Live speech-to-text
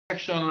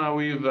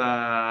With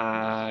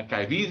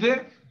Kai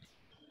Wiese,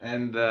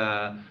 and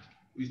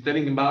we're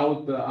telling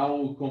about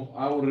how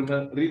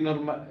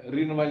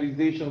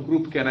renormalization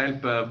group can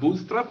help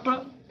Bootstrap.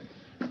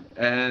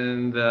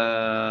 And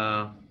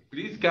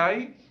please,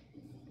 Kai.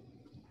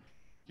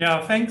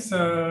 Yeah, thanks,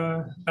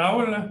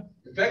 Raul.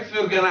 Thanks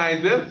to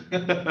organizers.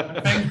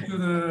 Thanks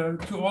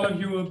to all of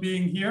you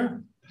being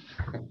here.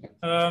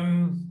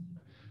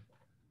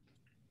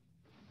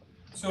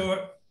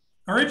 So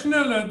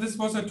originally, this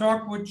was a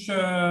talk which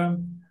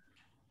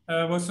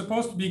was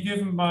supposed to be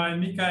given by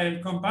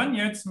Michael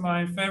Kompagnetz,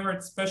 my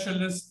favorite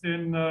specialist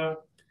in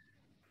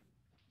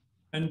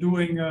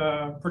doing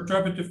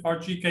perturbative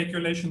RG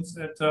calculations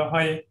at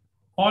high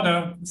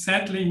order.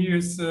 Sadly, he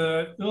is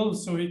ill,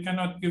 so he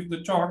cannot give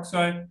the talk. So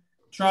I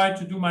try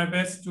to do my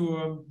best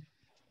to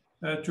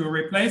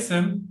replace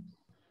him.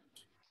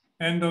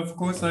 And of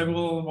course, I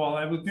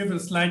will give a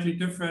slightly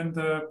different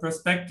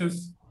perspective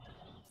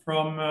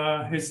from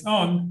his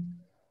own.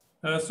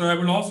 So I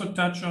will also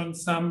touch on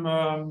some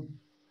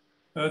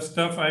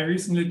stuff I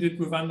recently did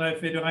with Andrei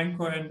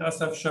Fedorenko and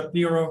Asaf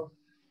Shapiro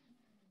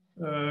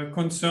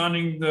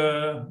concerning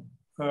the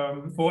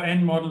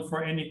ON model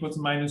for n equals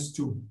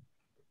 -2.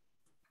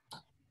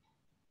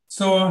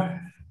 So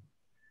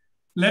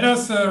let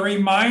us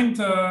remind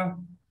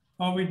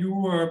how we do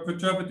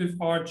perturbative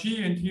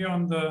RG, and here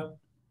on the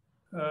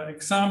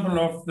example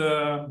of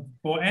the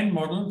ON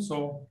model,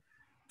 so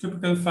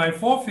typical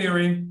phi-4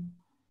 theory.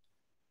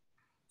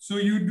 So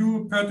you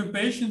do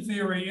perturbation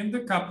theory in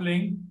the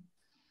coupling,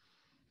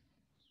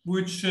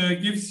 which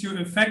gives you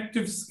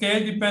effective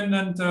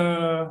scale-dependent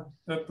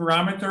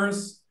parameters,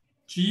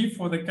 G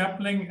for the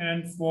coupling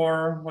and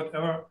for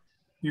whatever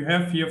you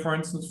have here, for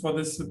instance, for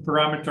this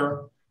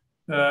parameter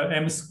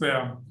M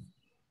square.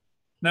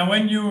 Now,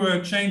 when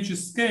you change the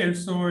scale,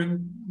 so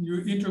you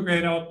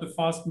integrate out the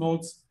fast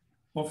modes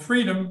of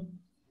freedom,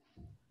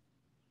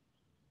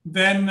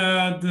 then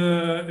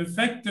the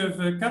effective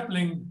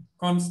coupling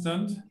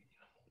constant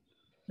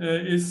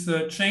is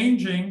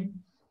changing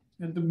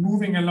and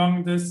moving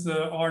along this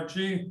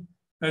RG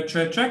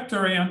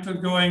trajectory until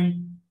going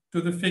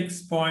to the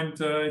fixed point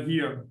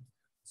here.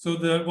 So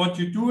what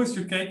you do is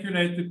you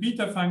calculate the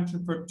beta function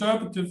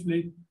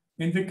perturbatively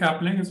in the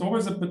coupling. It's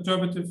always a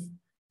perturbative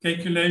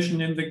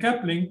calculation in the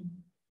coupling.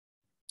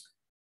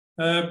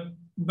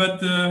 But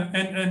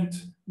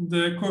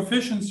the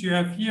coefficients you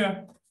have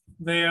here,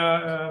 they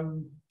are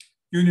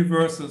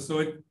universal. So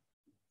it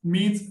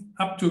means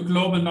up to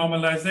global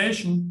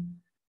normalization,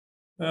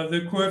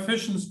 the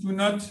coefficients do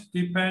not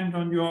depend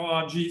on your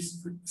RG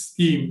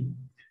scheme.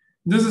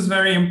 This is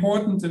very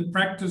important in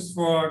practice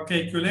for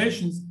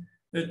calculations,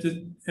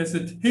 as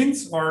it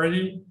hints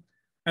already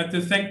at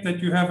the fact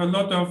that you have a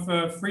lot of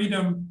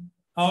freedom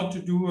how to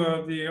do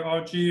the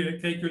RG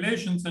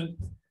calculations, and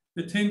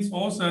it hints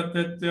also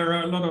that there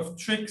are a lot of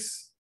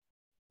tricks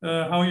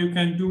how you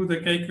can do the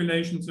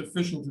calculations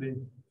efficiently.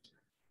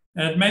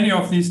 And many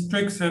of these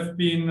tricks have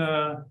been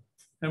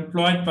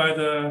employed by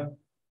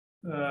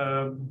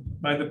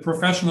the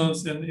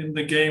professionals in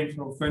the game.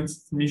 So for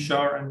instance,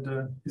 Mishar and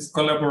his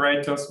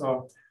collaborators,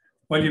 or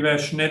Oliver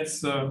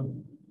Schnetz,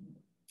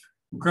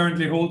 who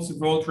currently holds the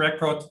world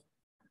record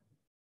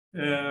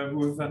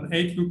with an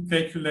 8-loop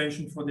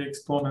calculation for the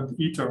exponent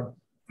eta.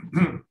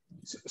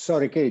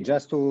 Sorry, Kay,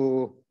 just to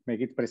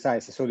make it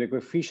precise. So the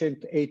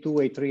coefficient A2,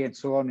 A3, and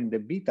so on in the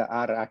beta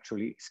are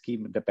actually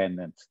scheme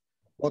dependent.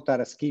 What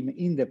are scheme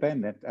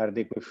independent are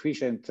the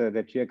coefficient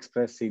that you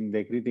express in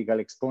the critical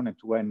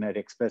exponent when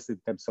expressed in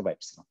terms of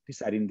epsilon.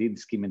 These are indeed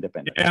scheme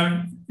independent.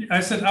 Yeah,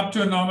 I said up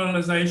to a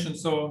normalization.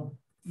 So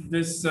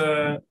this,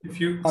 if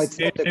you it's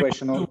not a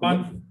question of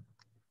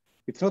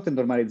it's not a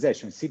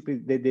normalization. Simply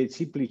they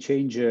simply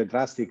change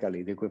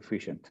drastically the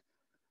coefficient,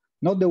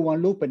 not the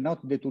one loop and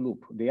not the two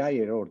loop, the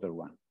higher order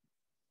one.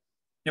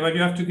 Yeah, but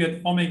you have to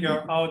get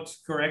omega out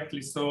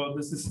correctly. So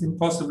this is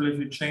impossible if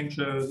you change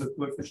the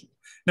coefficient.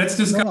 Let's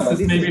discuss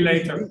this maybe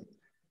later.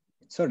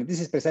 Sorry, this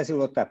is precisely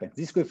what happens.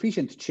 This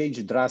coefficient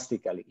changes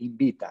drastically in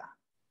beta,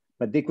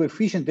 but the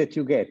coefficient that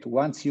you get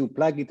once you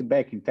plug it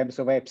back in terms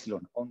of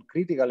epsilon on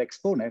critical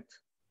exponent,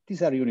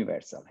 these are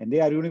universal. And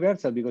they are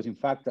universal because in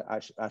fact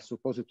are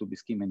supposed to be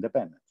scheme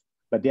independent.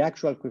 But the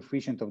actual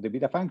coefficient of the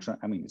beta function,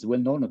 I mean, it's well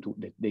known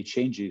that they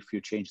change if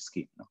you change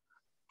scheme. No?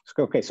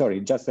 Okay,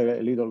 sorry, just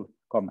a little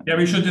comment. Yeah,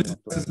 we should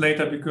discuss this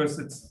later because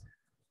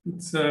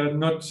it's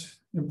not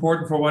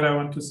important for what I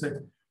want to say.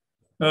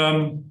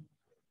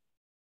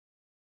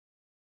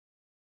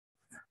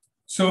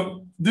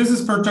 So this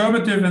is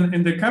perturbative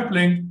in the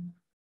coupling,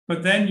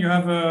 but then you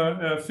have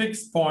a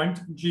fixed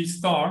point, G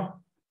star,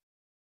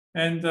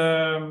 and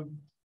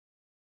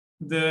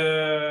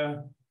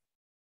the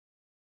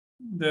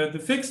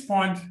fixed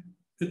point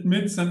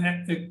admits an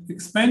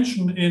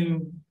expansion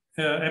in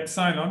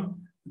epsilon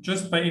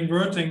just by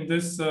inverting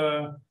this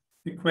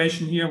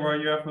equation here, where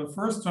you have the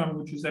first term,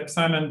 which is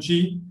epsilon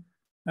G,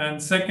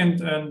 and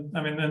second, and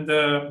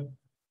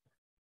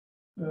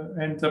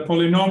the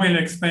polynomial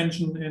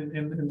expansion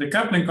in the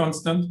coupling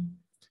constant.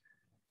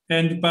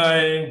 And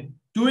by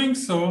doing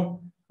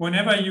so,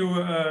 whenever you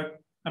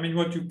I mean,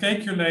 what you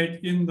calculate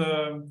in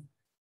the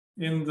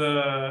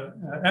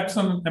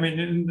epsilon, I mean,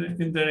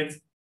 in the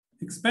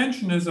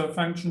expansion is a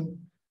function.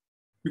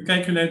 You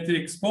calculate the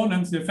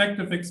exponents, the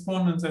effective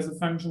exponents as a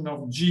function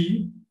of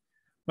g,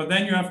 but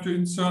then you have to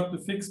insert the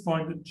fixed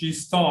point at g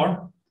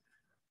star.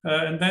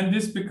 And then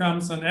this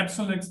becomes an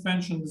epsilon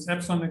expansion. This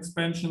epsilon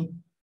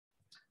expansion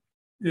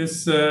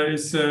is I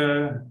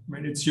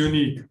mean, it's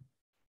unique.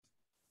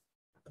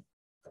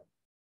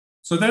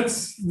 So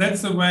that's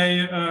the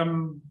way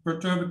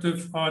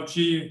perturbative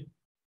RG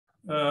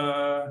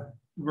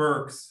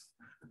works.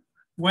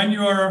 When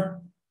you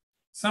are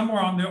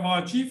somewhere on the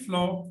RG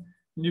flow,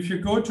 and if you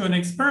go to an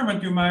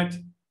experiment, you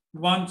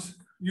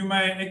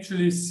may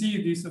actually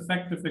see these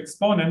effective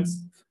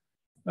exponents,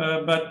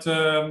 but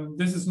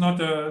this is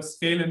not a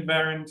scale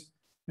invariant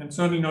and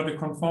certainly not a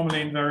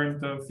conformally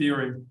invariant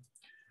theory.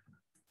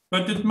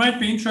 But it might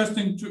be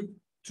interesting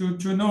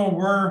to know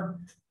where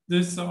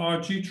this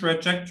RG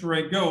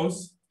trajectory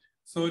goes.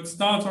 So it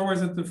starts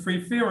always at the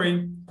free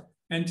theory,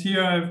 and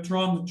here I've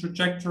drawn the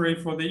trajectory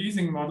for the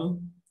Ising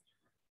model.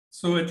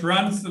 So it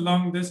runs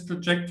along this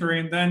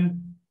trajectory, and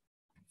then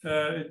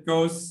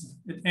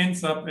it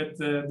ends up at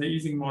the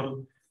Ising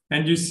model.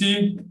 And you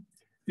see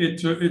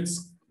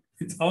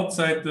it's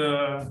outside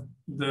the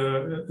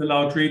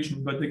allowed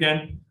region. But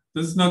again,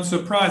 this is not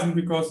surprising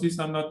because these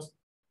are not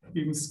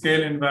even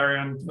scale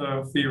invariant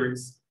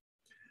theories.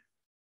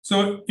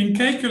 So in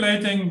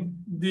calculating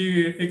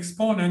the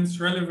exponents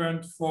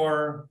relevant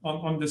for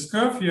on this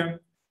curve here,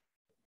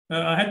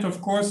 I had,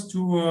 of course,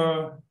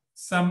 to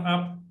sum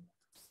up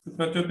the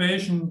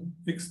perturbation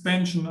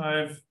expansion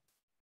I've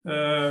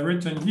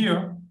written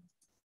here,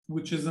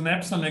 which is an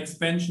epsilon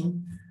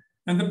expansion.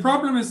 And the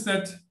problem is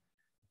that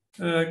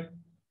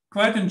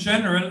quite in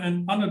general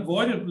and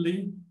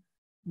unavoidably,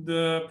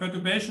 the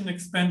perturbation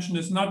expansion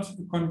is not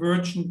a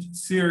convergent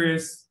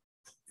series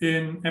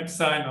in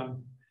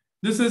epsilon.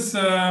 This is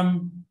a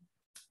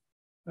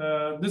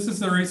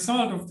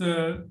result of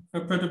the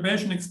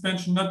perturbation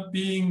expansion not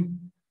being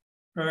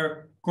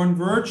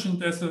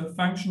convergent as a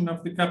function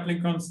of the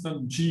coupling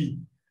constant G.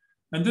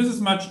 And this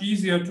is much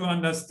easier to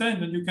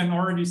understand, and you can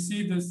already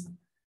see this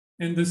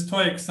in this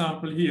toy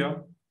example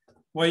here,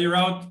 where you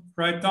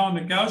write down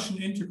a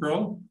Gaussian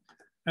integral,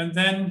 and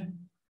then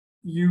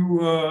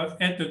you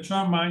add the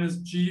term minus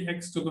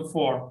gx to the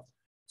 4.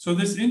 So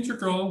this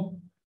integral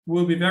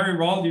will be very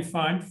well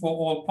defined for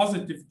all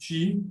positive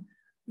g.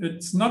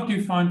 It's not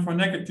defined for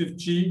negative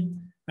g,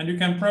 and you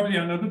can probably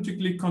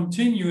analytically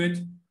continue it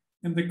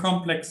in the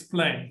complex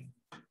plane.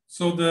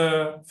 So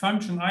the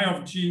function I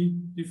of g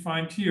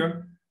defined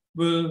here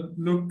will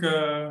look,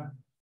 I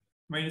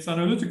mean, its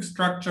analytic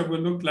structure will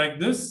look like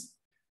this.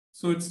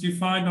 So it's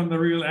defined on the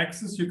real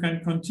axis. You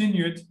can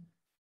continue it,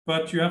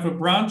 but you have a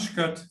branch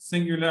cut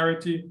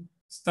singularity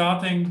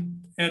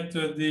starting at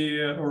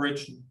the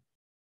origin.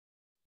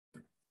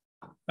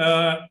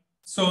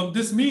 So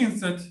this means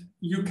that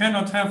you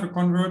cannot have a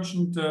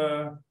convergent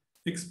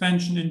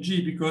expansion in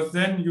G, because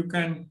then you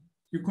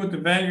could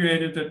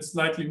evaluate it at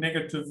slightly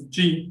negative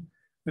G.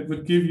 That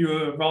would give you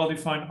a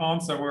well-defined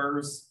answer,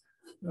 whereas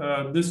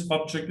this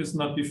object is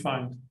not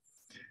defined.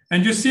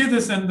 And you see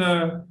this in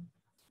the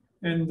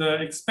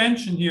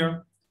expansion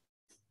here.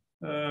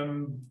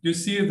 You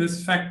see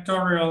this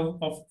factorial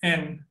of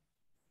n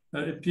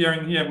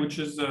appearing here, which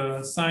is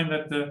a sign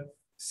that the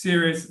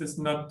series is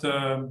not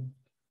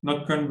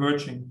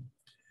converging.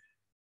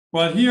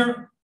 Well,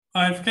 here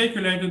I've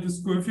calculated this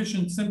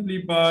coefficient simply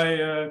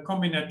by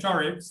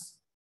combinatorics.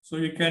 So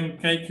you can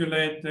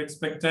calculate the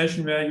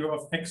expectation value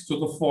of x to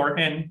the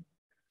 4n.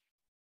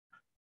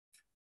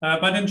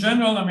 But in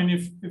general, I mean,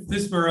 if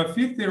this were a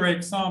field theory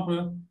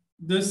example,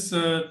 this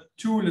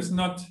tool is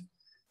not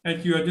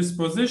at your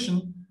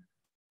disposition.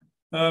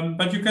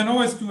 But you can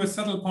always do a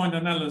saddle point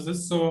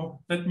analysis.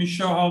 So let me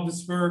show how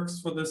this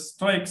works for this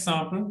toy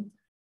example.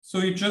 So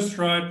you just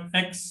write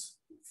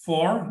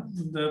x4,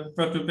 the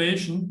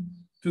perturbation,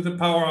 to the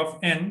power of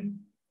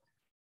n.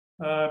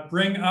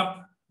 Bring up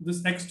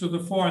this x to the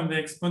 4 in the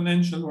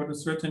exponential, what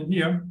is written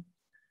here.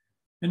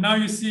 And now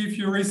you see if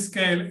you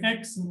rescale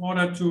x in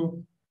order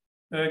to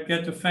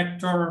get a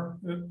factor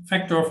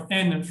of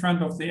n in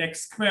front of the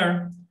x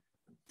squared,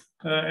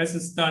 as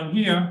is done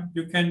here,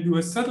 you can do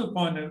a saddle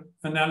point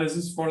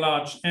analysis for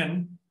large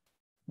n.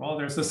 Well,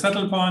 there's a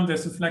saddle point,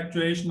 there's a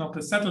fluctuation of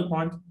the saddle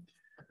point.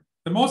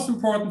 The most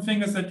important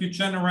thing is that you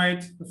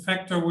generate a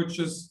factor which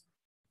is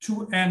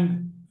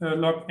 2n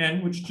log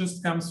n, which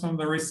just comes from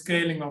the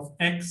rescaling of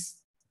x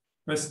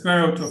by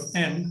square root of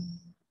n.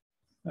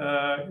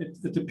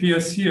 It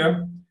appears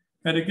here,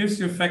 and it gives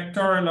you a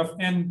factorial of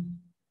n,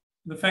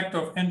 the factor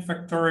of n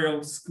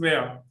factorial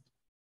square.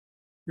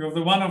 You have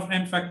the 1 of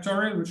n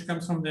factorial, which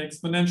comes from the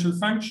exponential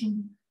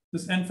function.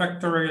 This n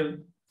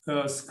factorial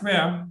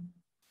square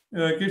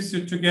gives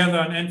you together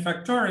an n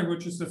factorial,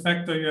 which is the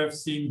factor you have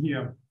seen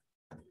here.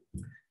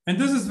 And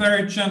this is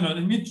very general.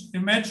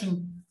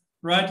 Imagine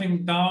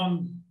writing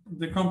down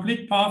the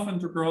complete path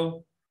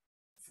integral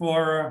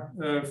for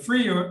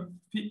field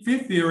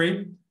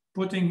theory,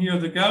 putting here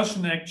the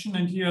Gaussian action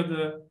and here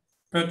the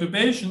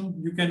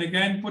perturbation, you can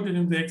again put it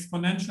in the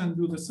exponential and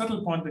do the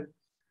saddle point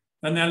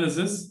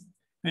analysis,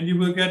 and you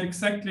will get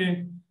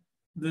exactly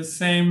the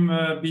same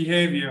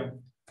behavior.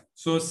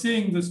 So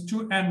seeing this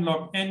 2n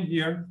log n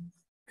here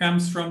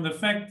comes from the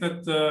fact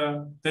that,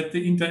 that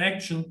the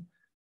interaction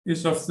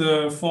is of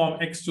the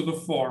form x to the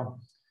 4.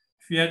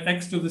 If you had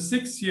x to the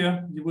 6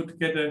 here, you would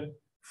get a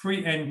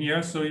 3n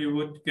here, so you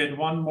would get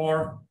one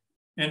more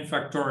n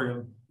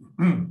factorial.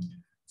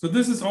 So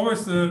this is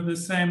always the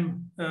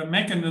same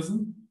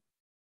mechanism.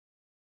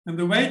 And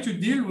the way to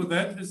deal with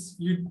that is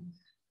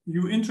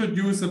you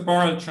introduce a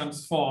Borel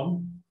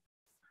transform,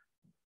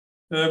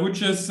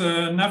 which is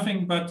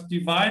nothing but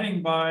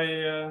dividing by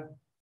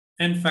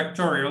n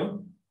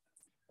factorial.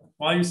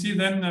 Well, you see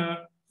then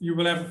you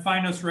will have a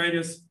finite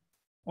radius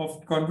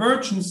of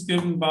convergence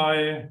given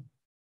by,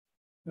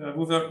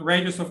 with a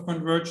radius of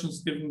convergence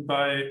given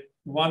by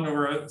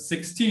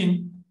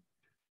 1/16.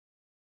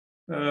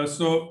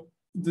 So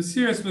the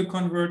series will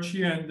converge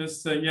here in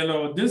this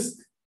yellow disk,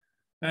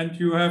 and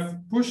you have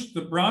pushed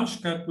the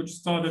branch cut, which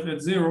started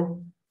at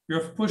 0, you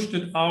have pushed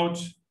it out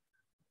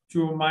to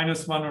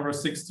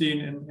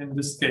 -1/16 in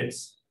this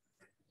case.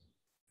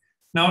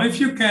 Now, if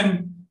you can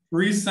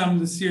resum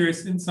the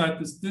series inside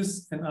this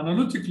disk and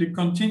analytically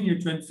continue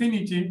to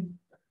infinity,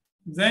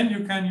 then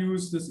you can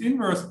use this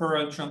inverse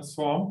Borel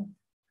transform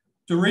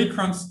to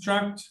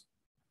reconstruct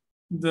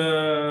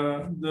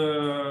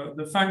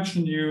the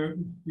function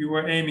you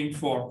were aiming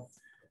for.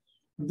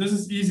 This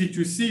is easy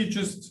to see.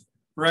 Just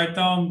write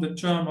down the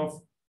term of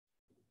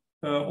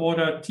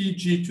order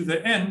tg to the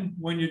n.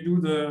 When you do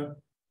the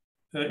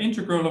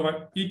integral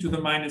over e to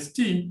the minus t,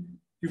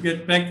 you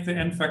get back the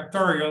n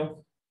factorial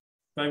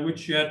by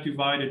which you had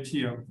divided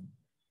here.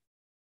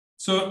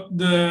 So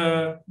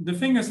the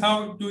thing is, how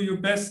do you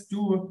best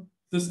do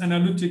this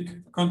analytic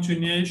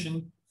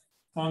continuation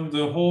on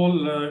the whole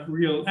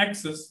real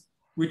axis,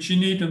 which you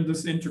need in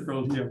this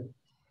integral here?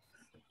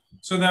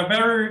 So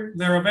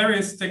there are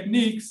various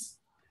techniques.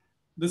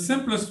 The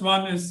simplest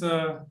one is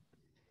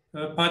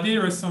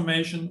Padé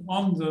summation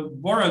on the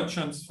Borel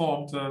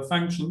transformed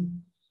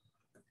function,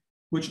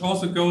 which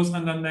also goes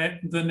under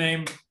the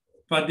name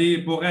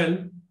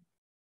Padé-Borel.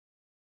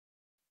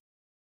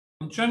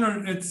 In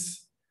general,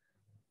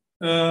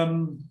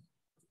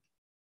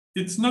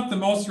 it's not the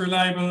most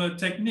reliable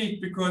technique,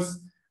 because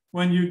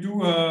when you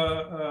do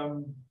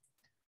a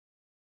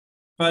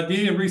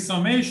Padé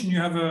resummation, you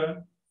have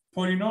a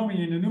polynomial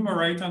in the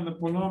numerator and the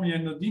polynomial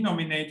in the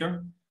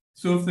denominator.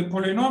 So if the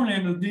polynomial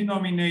in the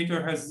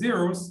denominator has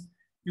zeros,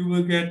 you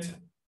will get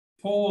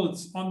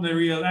poles on the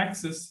real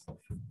axis,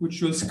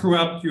 which will screw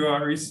up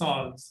your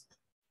results.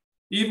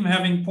 Even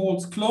having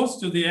poles close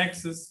to the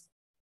axis,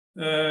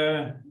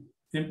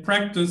 in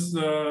practice,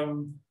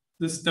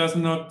 this does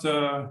not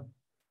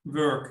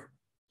work.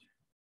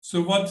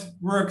 So what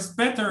works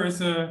better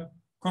is a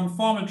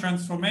conformal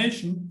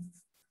transformation,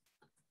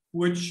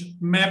 which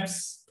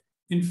maps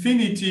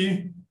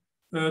infinity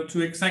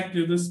to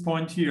exactly this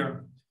point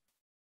here.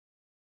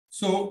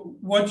 So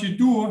what you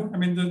do, I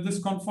mean, this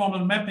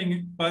conformal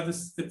mapping by this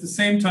at the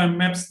same time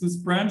maps this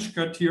branch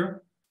cut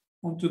here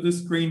onto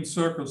this green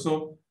circle.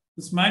 So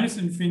this minus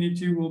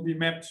infinity will be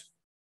mapped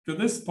to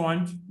this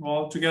point,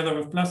 well, together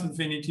with plus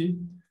infinity.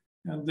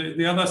 And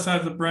the other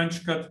side of the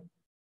branch cut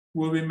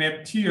will be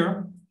mapped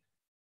here.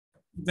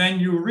 Then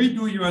you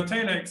redo your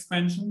Taylor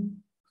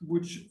expansion,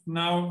 which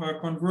now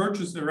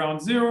converges around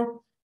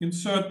 0.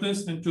 Insert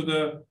this into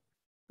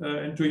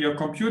your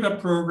computer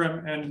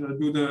program and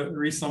do the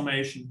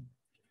resummation.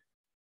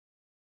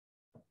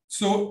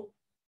 So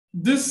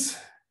this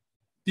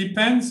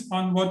depends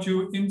on what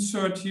you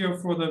insert here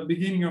for the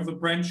beginning of the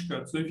branch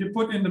cut. So if you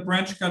put in the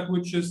branch cut,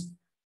 which is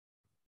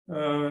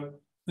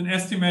an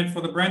estimate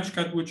for the branch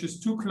cut which is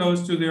too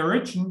close to the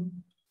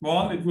origin,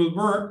 well, it will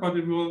work, but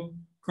it will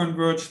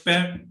converge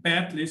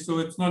badly, so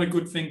it's not a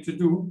good thing to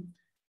do.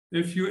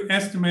 If you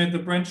estimate the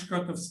branch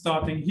cut of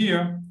starting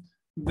here,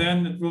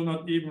 then it will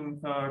not even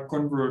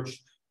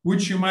converge,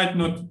 which you might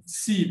not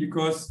see,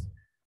 because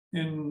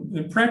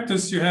in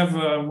practice you have,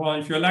 well,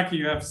 if you're lucky,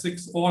 you have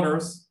 6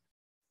 orders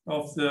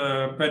of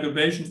the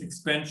perturbation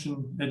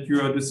expansion at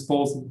your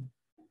disposal.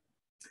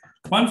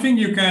 One thing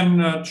you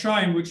can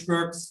try, which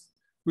works,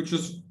 which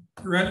is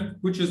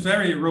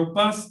very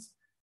robust,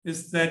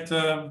 is that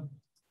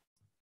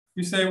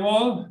you say,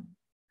 well,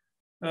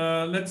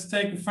 let's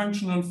take a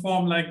functional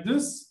form like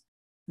this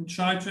and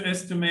try to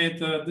estimate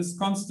this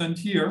constant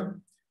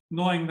here,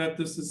 knowing that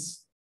this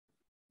is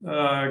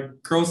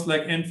grows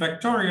like n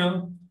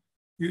factorial.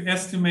 You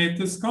estimate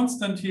this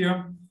constant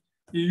here,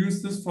 you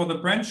use this for the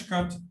branch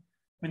cut,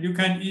 and you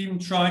can even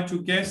try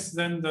to guess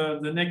then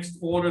the next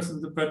orders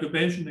in the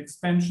perturbation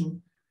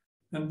expansion.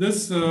 And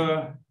this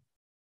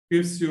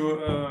gives you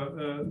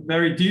a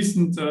very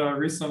decent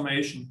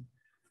resummation.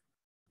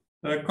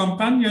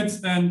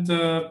 Companions and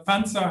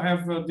Panzer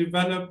have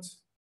developed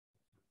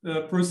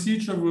a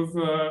procedure with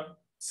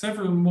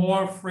several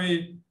more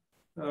free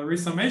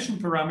resummation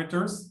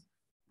parameters.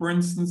 For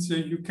instance,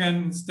 you can,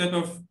 instead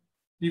of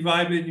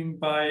dividing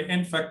by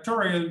n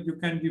factorial, you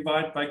can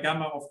divide by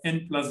gamma of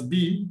n plus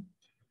b.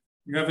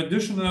 you have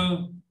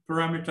additional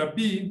parameter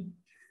b,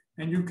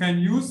 and you can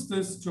use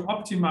this to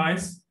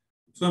optimize.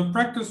 So in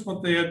practice,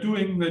 what they are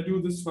doing, they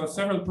do this for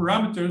several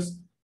parameters.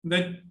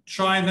 They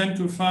try then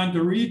to find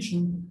a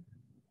region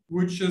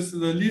which is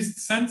the least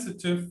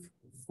sensitive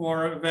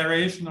for a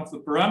variation of the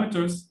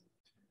parameters.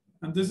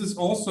 And this is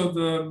also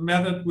the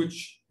method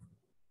which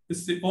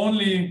is the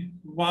only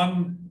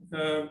one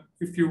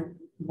if you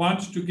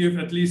want to give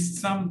at least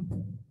some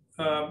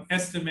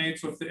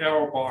estimates of the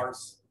error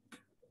bars.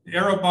 The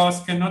error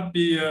bars cannot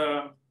be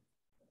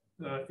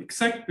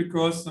exact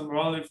because,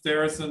 well, if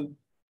there is an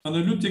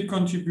analytic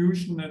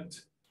contribution at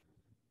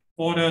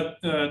order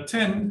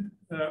 10,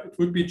 it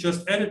would be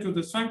just added to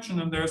this function,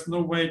 and there's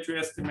no way to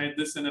estimate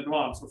this in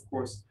advance, of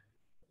course.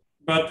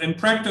 But in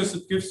practice,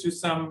 it gives you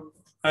some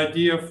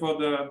idea for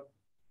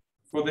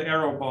the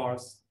error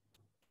bars.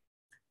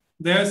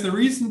 There's a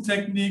recent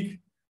technique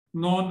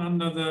known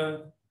under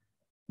the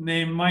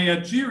name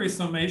Meyer-G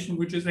summation,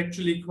 which is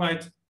actually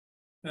quite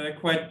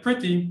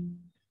pretty.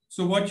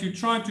 So what you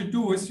try to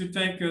do is you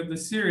take the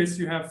series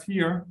you have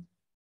here,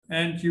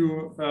 and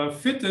you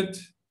fit it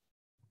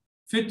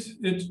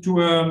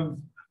to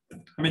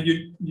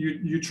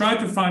you try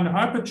to find a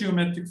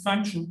hypergeometric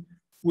function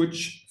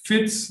which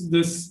fits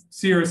this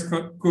series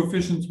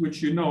coefficients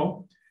which you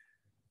know,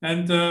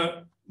 and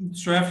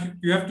so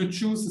you have to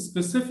choose a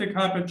specific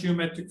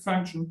hypergeometric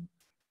function,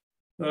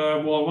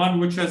 well, one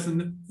which has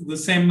the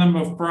same number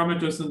of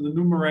parameters in the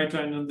numerator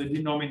and in the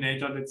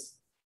denominator. Let's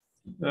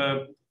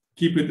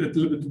keep it a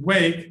little bit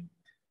vague.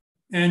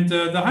 And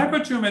the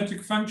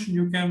hypergeometric function,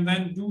 you can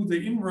then do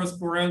the inverse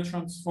Borel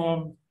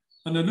transform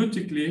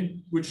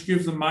analytically, which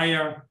gives a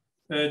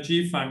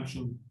Meyer-G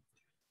function.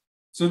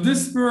 So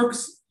this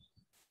works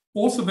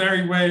also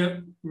very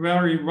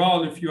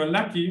well if you are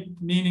lucky,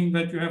 meaning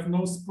that you have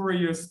no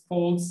spurious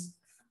poles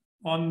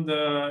in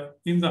the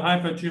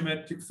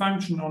hypergeometric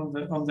function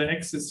on the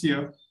axis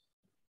here.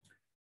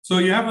 So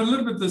you have a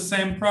little bit the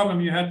same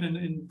problem you had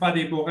in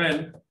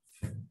Padé-Borel.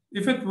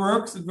 If it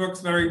works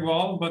very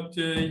well, but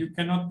you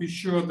cannot be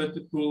sure that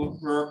it will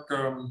work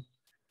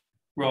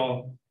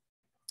well.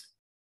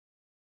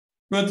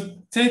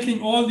 But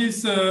taking all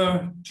these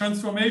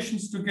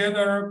transformations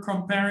together,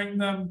 comparing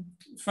them,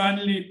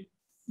 finally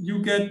you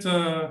get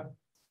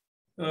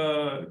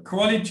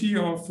quality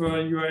of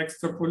your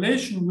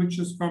extrapolation, which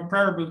is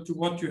comparable to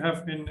what you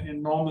have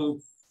in normal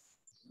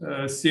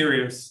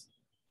series.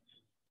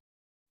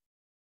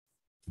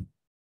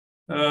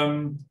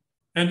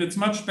 And it's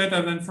much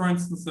better than, for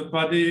instance, the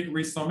Padé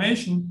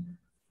resummation.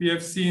 We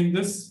have seen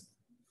this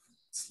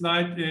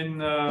slide in...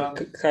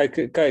 Kai,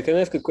 can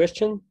I ask a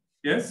question?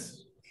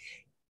 Yes.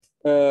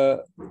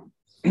 But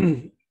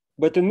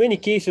in many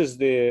cases,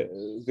 the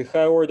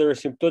high order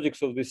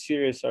asymptotics of the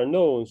series are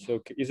known.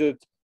 So is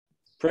it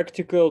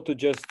practical to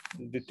just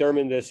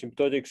determine the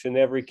asymptotics in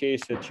every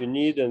case that you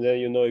need, and then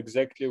you know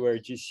exactly where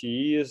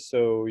GC is,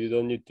 so you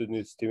don't need to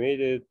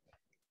estimate it?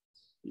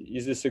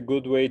 Is this a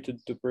good way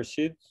to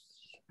proceed?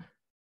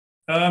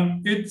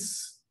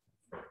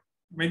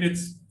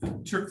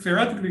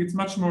 Theoretically, it's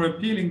much more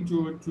appealing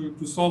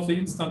to solve the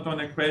instanton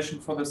equation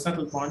for the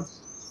saddle point,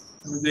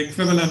 the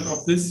equivalent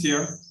of this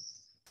here.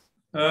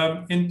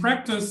 In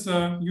practice,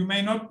 you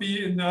may not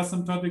be in the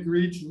asymptotic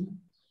region.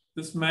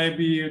 This may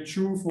be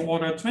true for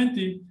order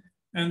 20,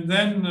 and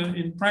then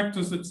in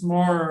practice, it's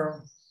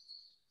more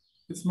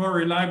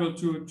reliable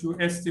to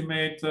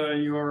estimate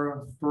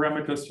your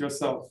parameters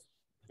yourself.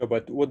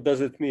 But what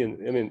does it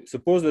mean? I mean,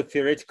 suppose that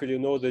theoretically you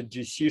know that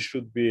GC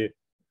should be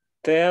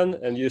 10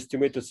 and you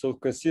estimate it so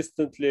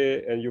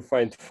consistently and you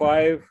find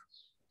 5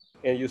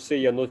 and you say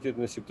you're not in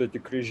an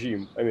asymptotic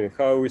regime. I mean,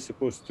 how are we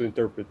supposed to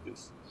interpret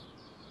this?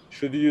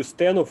 Should you use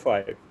 10 or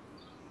 5?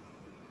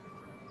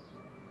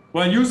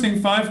 Well, using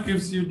 5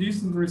 gives you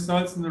decent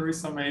results in the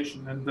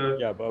resummation. And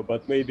yeah,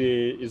 but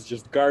maybe it's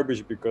just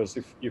garbage, because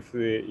if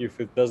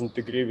it doesn't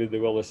agree with the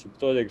well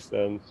asymptotics,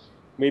 then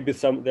maybe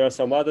there are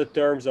some other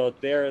terms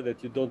out there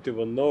that you don't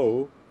even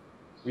know,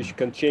 which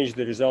can change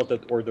the result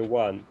at order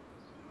 1.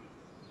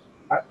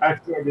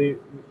 Actually,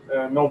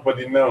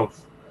 nobody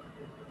knows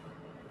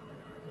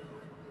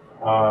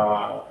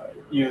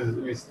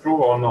is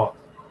true or not.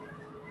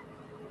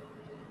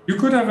 You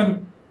could have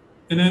an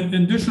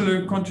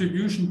additional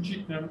contribution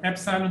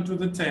epsilon to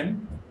the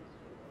 10,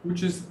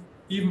 which is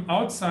even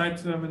outside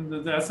the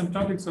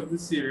asymptotics of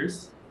this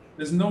series.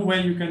 There's no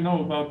way you can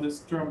know about this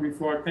term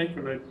before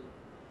calculating.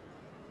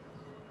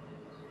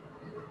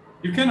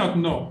 You cannot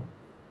know.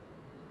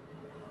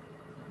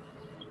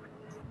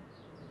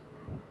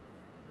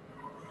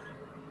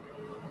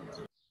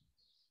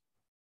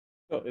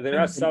 There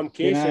are some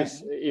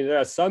cases, there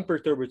are some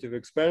perturbative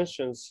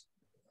expansions,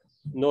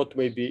 not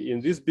maybe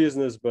in this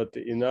business, but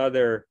in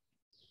other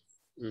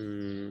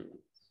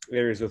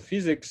areas of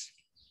physics,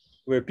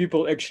 where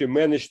people actually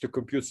manage to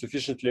compute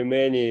sufficiently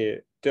many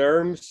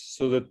terms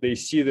so that they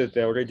see that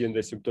they're already in the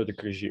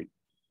asymptotic regime.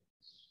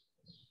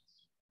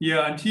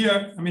 Yeah, and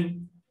here, I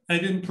mean, I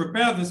didn't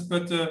prepare this,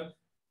 but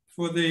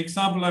for the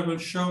example I will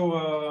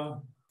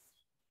show,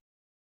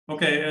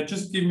 okay,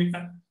 just give me,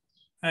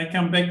 I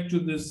come back to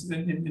this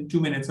in 2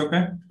 minutes,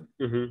 okay?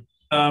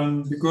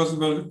 Mm-hmm. Because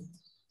we'll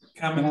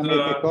come Can in I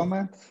make a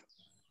comment?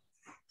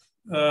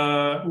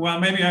 Well,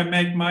 maybe I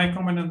make my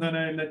comment and then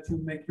I let you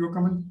make your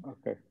comment.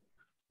 Okay.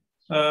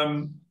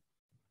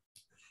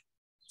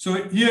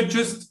 So here,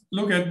 just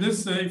look at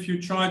this. If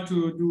you try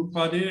to do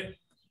Padé,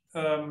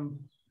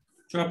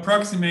 to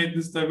approximate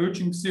this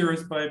diverging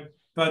series by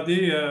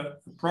Padé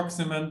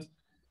approximant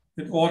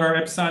with order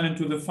epsilon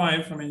to the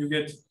 5, I mean, you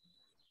get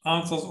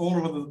answers all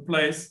over the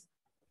place.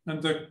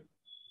 And the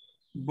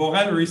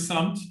Borel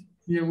result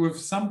here with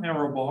some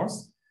error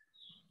bars,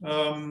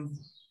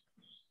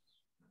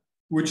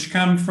 which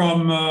come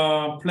from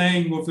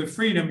playing with the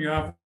freedom you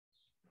have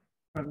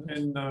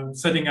in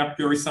setting up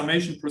your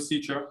resummation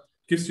procedure,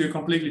 gives you a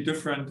completely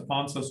different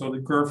answer. So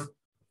the curve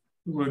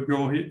will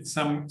go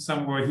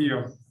somewhere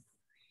here.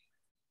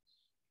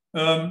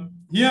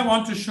 Here I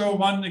want to show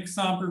one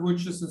example,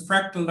 which is the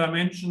fractal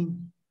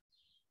dimension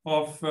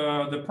of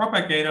the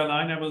propagator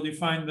line. I will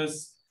define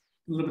this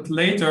a little bit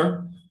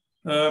later.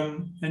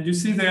 And you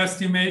see the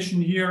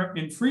estimation here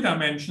in 3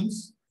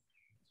 dimensions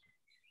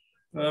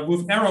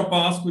with error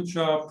bars, which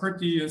are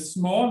pretty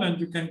small, and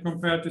you can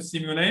compare to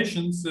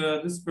simulations.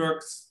 This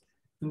works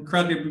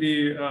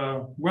incredibly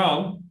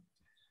well.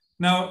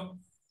 Now,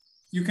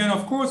 you can,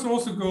 of course,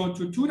 also go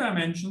to 2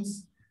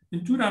 dimensions.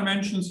 In 2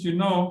 dimensions, you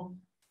know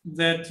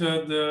that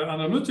the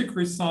analytic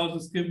result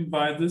is given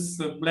by this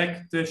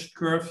black dashed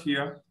curve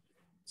here.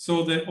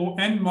 So the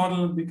ON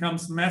model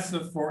becomes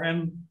massive for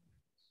n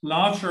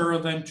larger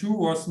than 2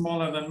 or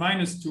smaller than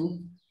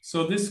 -2.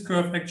 So this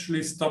curve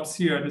actually stops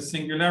here at the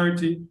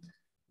singularity.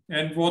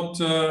 And what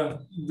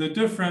the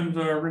different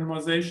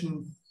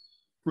renormalization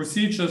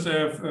procedures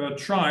have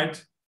tried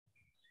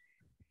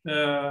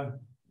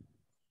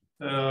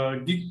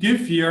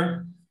give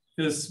here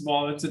is,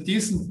 well, it's a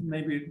decent,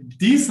 maybe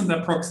decent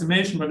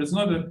approximation, but it's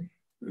not a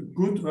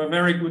good or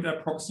very good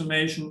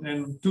approximation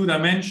in 2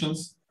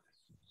 dimensions,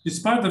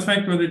 despite the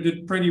fact that it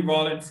did pretty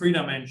well in 3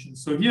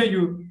 dimensions. So here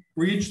you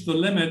reach the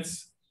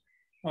limits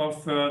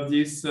of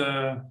these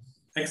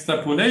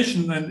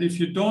extrapolation. And if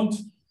you don't,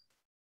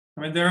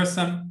 I mean, there is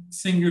some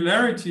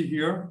singularity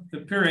here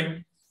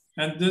appearing,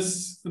 and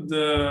this it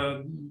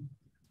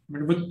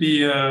would be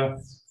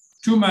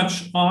too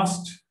much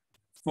asked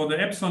for the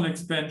epsilon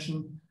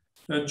expansion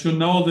to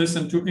know this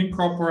and to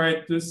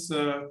incorporate this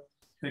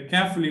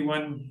carefully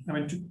when, I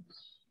mean,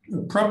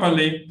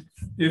 properly.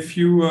 If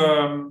you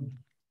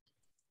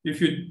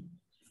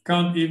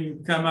can't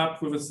even come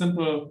up with a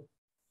simple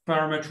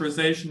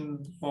parameterization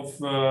of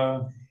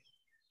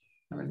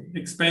I mean,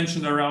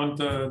 expansion around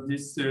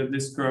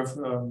this curve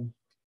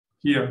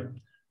here.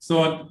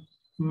 So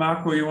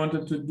Marco, you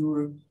wanted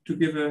to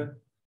give a...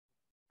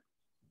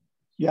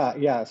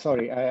 Yeah,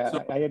 sorry.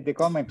 I had the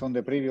comment on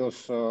the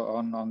previous,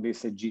 on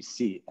this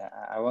GC.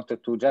 I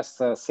wanted to just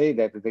say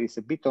that there is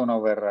a bit on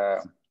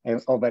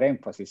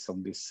overemphasis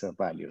on these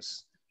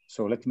values.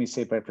 So let me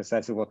say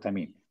precisely what I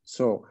mean.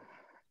 So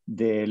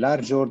the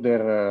large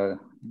order,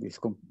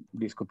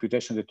 this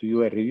computation that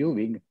you are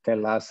reviewing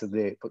tell us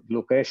the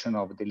location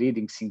of the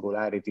leading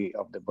singularity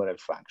of the Borel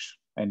function.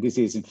 And this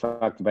is in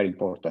fact very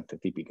important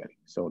typically.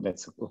 So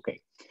that's okay.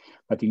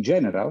 But in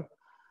general,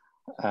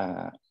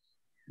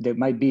 there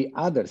might be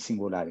other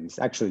singularities.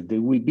 Actually,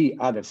 there will be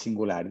other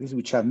singularities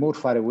which are more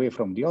far away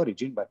from the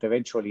origin, but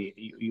eventually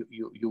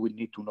you will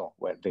need to know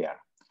where they are.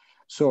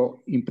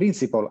 So in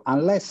principle,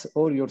 unless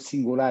all your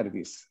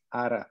singularities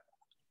are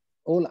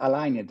all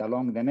aligned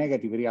along the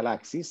negative real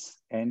axis,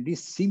 and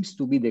this seems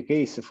to be the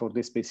case for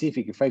the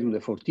specific 5 to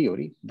the 4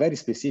 theory, very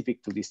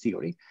specific to this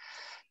theory,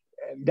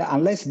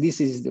 unless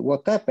this is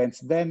what happens,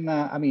 then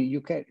I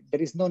mean,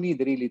 there is no need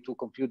really to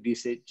compute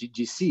this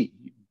GC.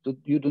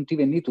 You don't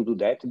even need to do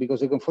that because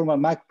the conformal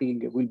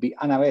mapping will be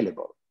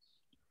unavailable.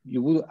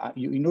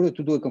 In order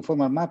to do a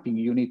conformal mapping,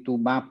 you need to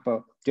map,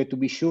 you have to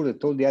be sure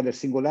that all the other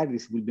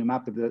singularities will be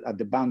mapped at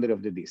the boundary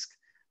of the disk.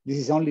 This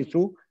is only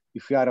true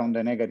if you are on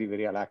the negative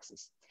real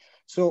axis.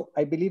 So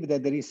I believe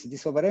that there is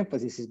this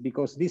overemphasis is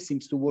because this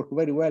seems to work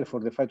very well for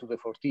the 5 to the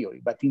 4 theory,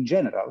 but in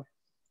general,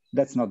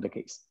 that's not the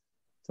case.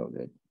 So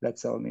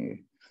that's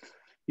only,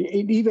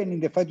 even in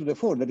the 5 to the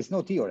 4, there is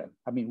no theorem.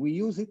 I mean, we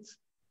use it,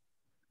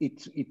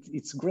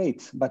 it's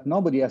great, but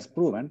nobody has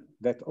proven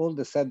that all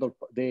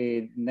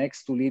the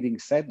next to leading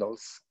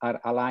saddles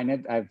are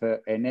aligned, have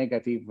a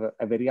negative,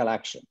 have a real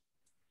action.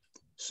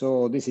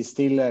 So this is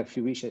still, if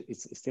you wish,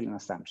 it's still an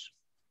assumption.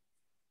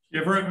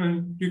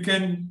 Yeah, you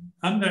can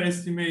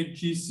underestimate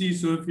GC.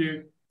 So if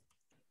you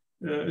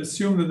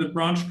assume that the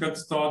branch cut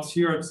starts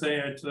here, say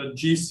at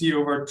GC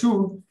over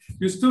 2,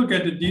 you still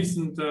get a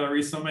decent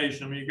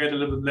resummation. I mean, you get a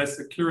little bit less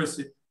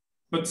accuracy,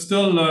 but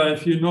still,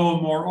 if you know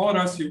more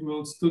orders, you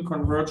will still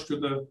converge to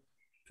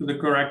the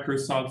correct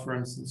result, for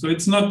instance. So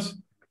it's not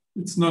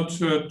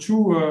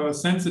too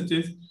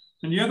sensitive.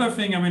 And the other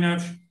thing, I mean,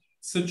 I've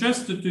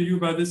suggested to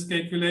you by this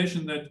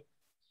calculation that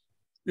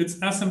it's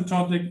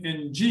asymptotic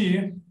in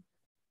G.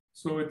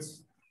 So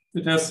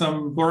it has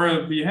some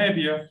Borel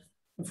behavior.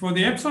 For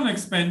the epsilon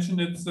expansion,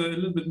 it's a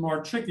little bit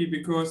more tricky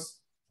because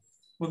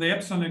for the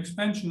epsilon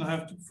expansion, I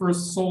have to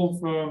first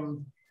solve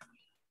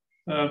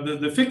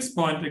the fixed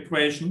point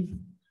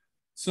equation.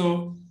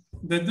 So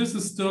that this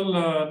is still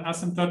an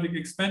asymptotic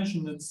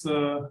expansion. It's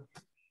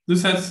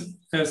this has,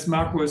 as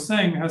Marco was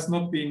saying, has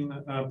not been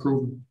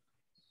proven.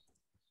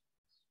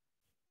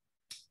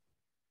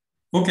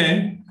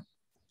 Okay.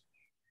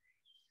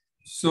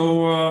 So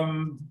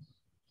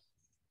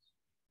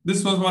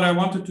this was what I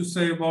wanted to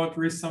say about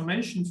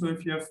resummation. So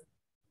if you have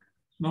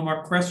no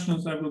more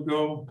questions, I will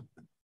go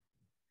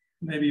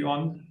maybe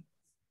on.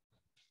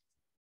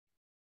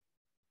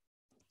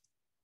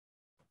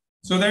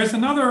 So there's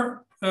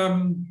another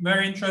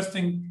very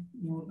interesting,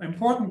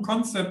 important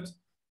concept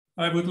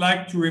I would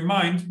like to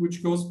remind,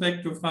 which goes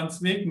back to Franz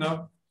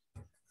Wegner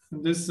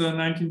in this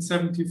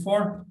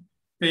 1974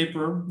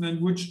 paper, and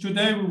which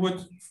today we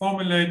would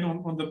formulate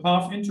on the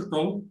path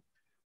integral.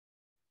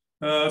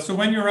 So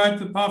when you write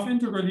the path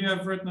integral, here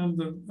I've written on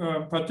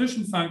the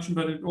partition function,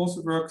 but it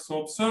also works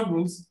for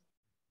observables.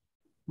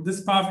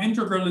 This path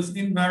integral is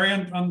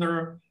invariant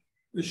under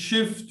a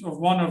shift of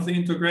one of the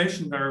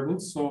integration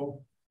variables.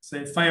 So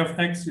say phi of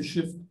x, you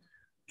shift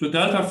to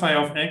delta phi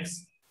of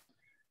x,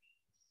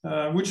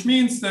 which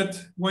means that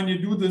when you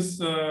do this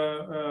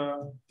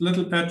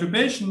little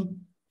perturbation,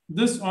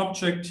 this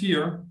object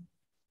here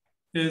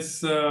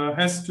is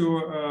has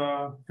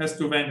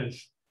to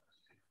vanish.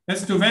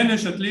 Has to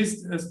vanish at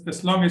least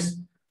as long as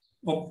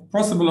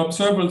possible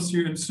observables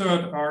you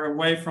insert are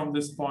away from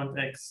this point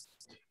x.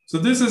 So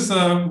this is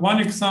one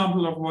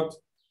example of what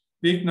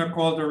Wegner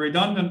called a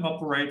redundant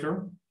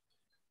operator.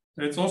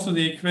 It's also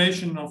the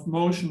equation of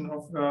motion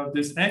of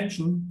this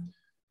action,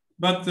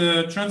 but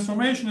the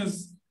transformation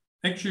is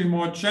actually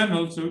more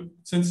general. So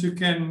since you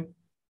can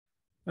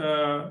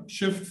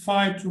shift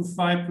phi to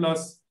phi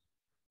plus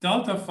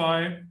delta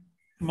phi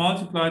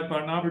multiplied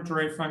by an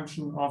arbitrary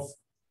function of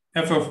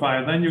f of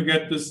phi, then you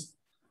get this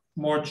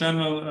more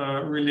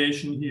general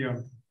relation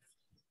here.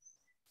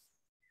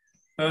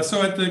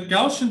 So at the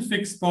Gaussian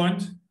fixed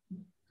point,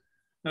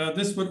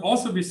 this would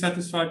also be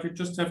satisfied. You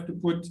just have to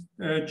put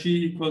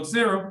g equals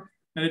 0.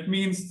 And it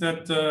means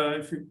that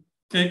if you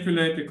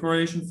calculate the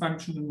correlation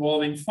function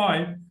involving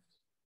phi,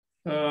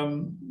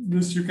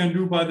 this you can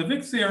do by the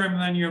Wick theorem,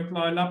 and then you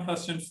apply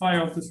Laplacian phi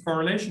of this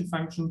correlation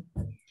function.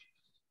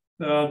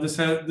 This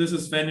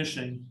is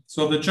vanishing.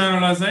 So the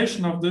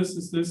generalization of this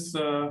is this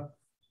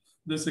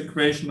this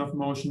equation of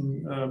motion,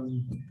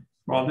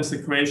 well, this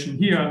equation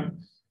here,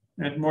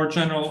 and more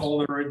general, all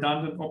the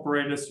redundant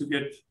operators you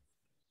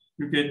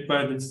get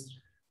by this.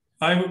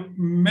 I'm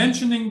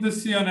mentioning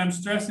this here and I'm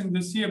stressing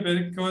this here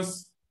because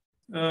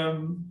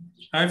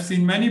I've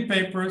seen many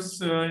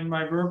papers in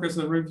my work as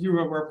a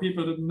reviewer where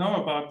people didn't know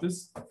about this,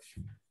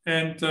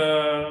 and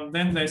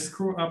then they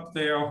screw up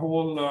their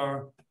whole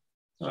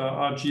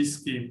RG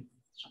scheme.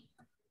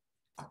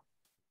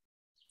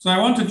 So I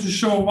wanted to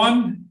show one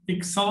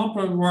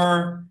example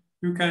where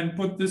you can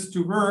put this to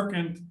work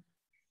and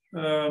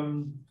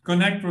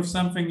connect with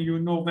something you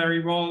know very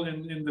well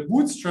in the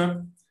Bootstrap,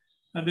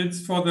 and it's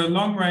for the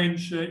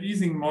long-range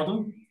easing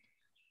model.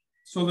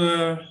 So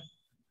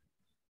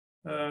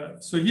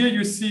so here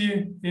you see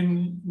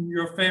in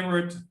your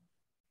favorite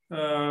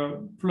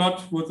plot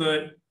with the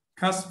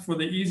cusp for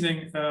the easing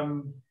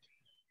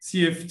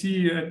CFT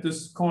at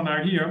this corner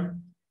here.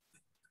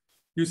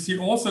 You see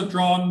also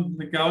drawn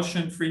the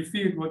Gaussian free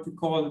field, what you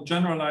call the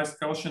generalized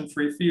Gaussian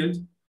free field.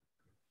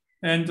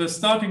 And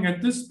starting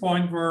at this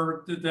point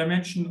where the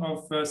dimension of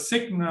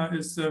sigma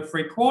is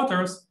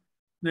 3/4,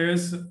 there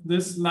is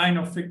this line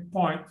of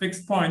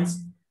fixed points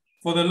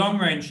for the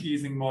long-range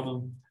easing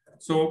model.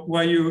 So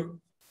where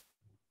you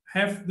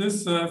have this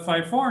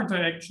phi-4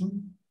 interaction,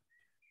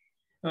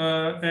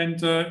 and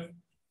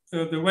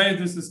the way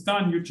this is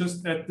done, you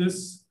just add this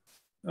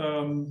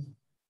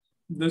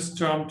this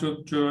term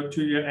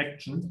to your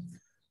action.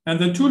 And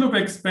the two-loop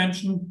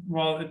expansion,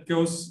 well, it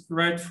goes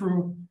right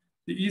through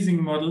the easing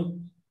model.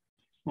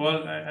 Well,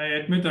 I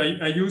admit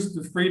I used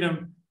the freedom.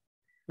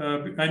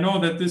 I know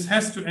that this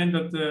has to end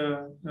at the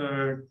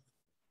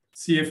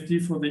CFT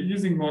for the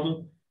easing model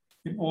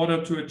in order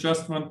to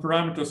adjust one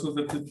parameter so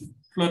that the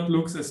plot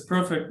looks as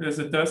perfect as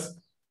it does.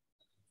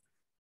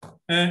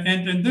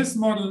 And in this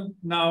model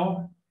now,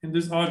 in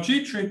this RG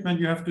treatment,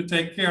 you have to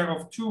take care of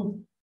two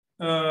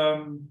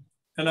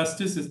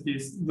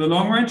elasticities, the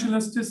long-range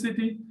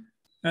elasticity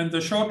and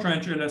the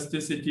short-range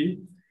elasticity.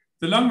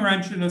 The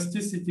long-range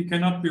elasticity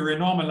cannot be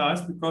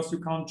renormalized because you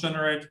can't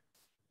generate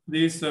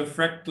these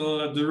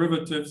fractal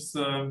derivatives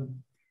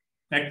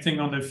acting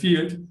on the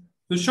field.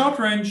 The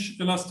short-range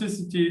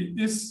elasticity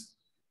is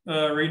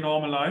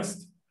renormalized.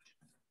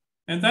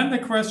 And then the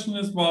question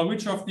is, well,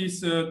 which of these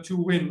two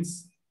wins?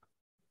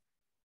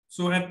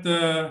 So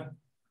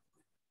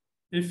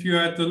if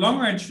you're at the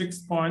long-range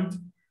fixed point,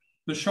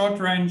 the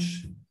short-range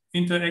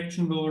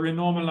interaction will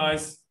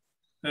renormalize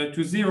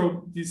to 0,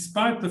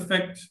 despite the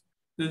fact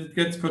that it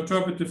gets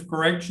perturbative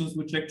corrections,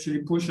 which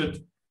actually push it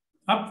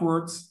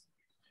upwards.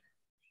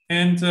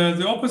 And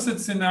the opposite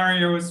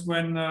scenario is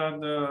when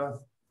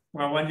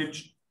when you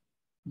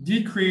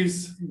decrease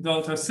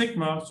delta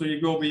sigma, so you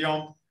go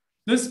beyond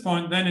this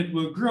point, then it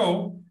will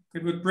grow.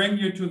 It would bring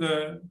you to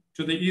the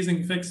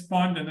easing fixed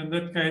point, and in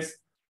that case,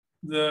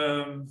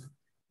 the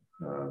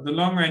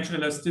long-range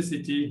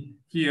elasticity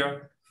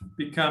here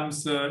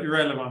becomes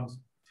irrelevant.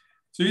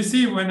 So you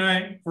see, when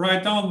I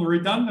write down the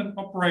redundant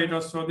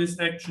operators for this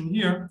action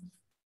here,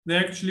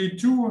 there are actually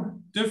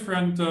two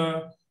different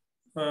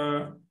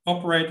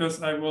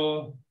operators I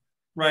will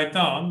write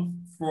down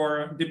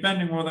for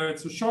depending whether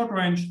it's a short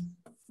range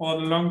or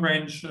the long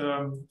range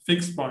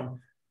fixed point.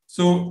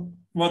 So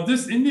what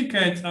this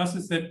indicates us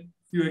is that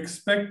you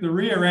expect the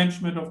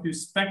rearrangement of the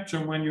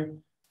spectrum when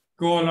you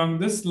go along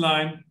this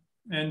line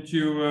and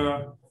you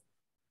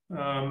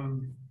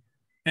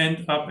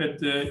end up at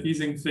the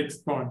easing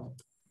fixed point.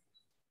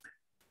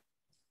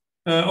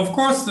 Of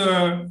course,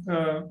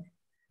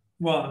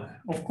 well,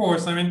 of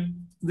course, I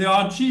mean, the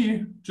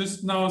RG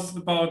just knows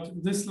about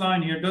this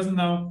line here, doesn't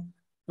know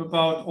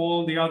about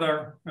all the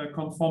other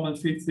conformal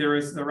field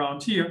theories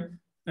around here,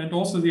 and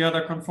also the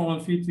other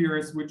conformal field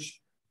theories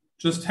which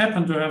just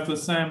happen to have the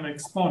same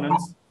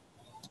exponents.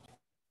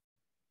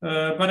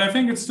 But I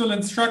think it's still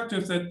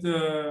instructive that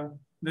the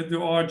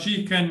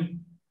RG can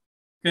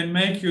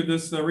make you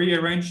this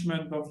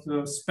rearrangement of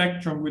the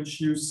spectrum, which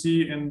you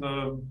see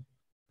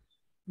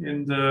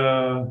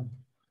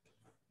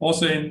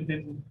also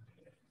in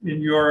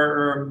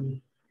your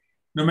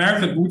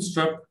numerical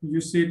bootstrap.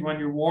 You see it when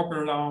you walk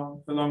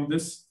along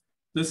this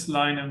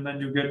line, and then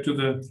you get to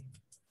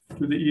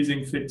the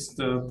easing fixed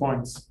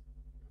points.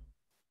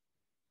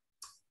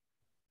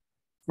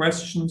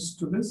 Questions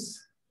to this?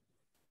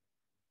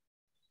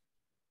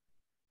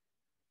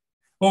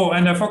 Oh,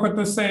 and I forgot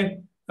to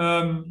say,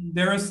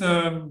 there is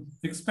an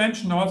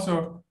expansion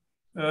also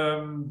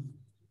from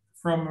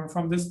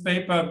this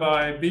paper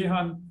by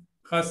Behan,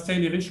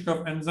 Rastelli,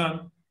 Rishkov, and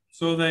Zan.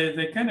 So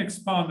they can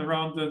expand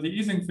around the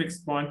easing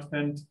fixed point,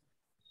 and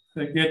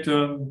they get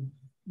the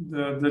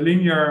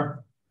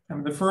linear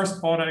and the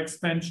first order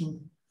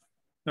expansion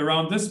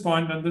around this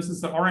point. And this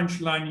is the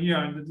orange line here,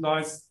 and it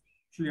lies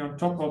actually on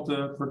top of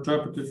the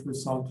perturbative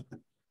result.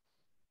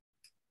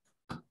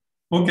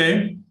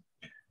 Okay,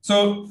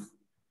 so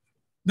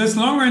this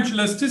long-range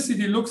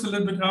elasticity looks a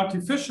little bit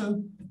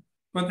artificial,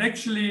 but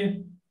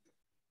actually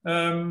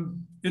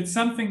it's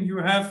something you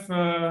have,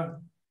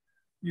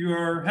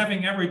 you're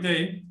having every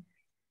day.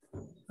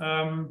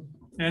 Well,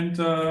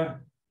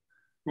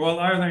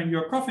 either in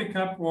your coffee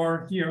cup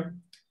or here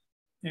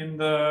in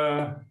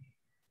the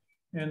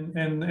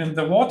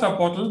water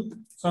bottle.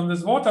 So in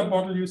this water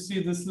bottle, you see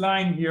this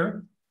line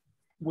here,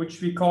 which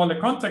we call a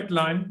contact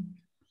line.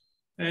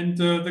 And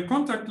the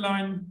contact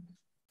line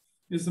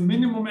is a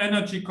minimum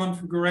energy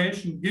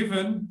configuration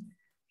given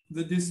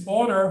the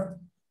disorder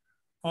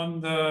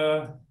on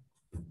the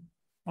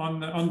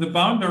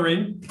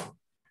boundary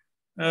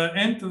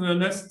and the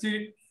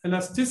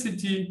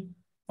elasticity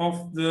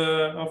of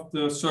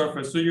the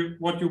surface. So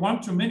what you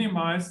want to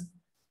minimize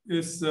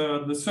is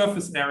the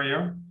surface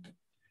area,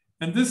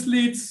 and this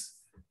leads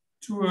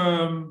to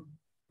a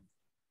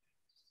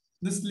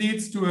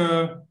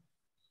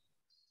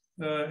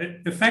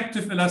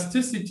effective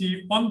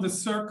elasticity on the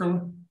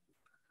circle,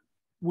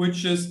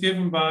 which is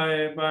given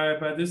by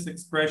this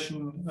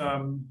expression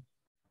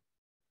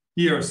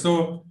here.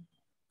 So,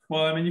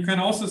 well, I mean, you can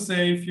also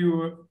say, if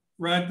you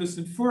write this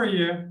in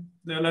Fourier,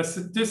 the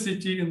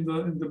elasticity in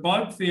the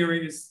bulk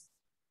theory is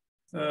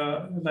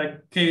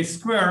like k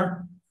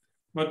square,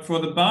 but for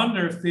the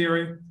boundary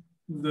theory,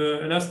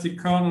 the elastic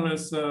kernel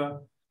is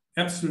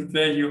absolute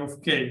value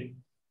of k.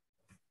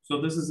 So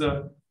this is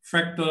a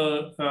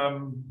fractal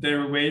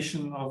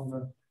derivation of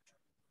the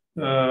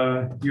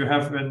you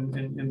have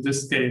in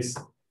this case.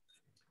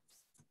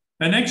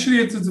 And actually,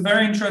 it's a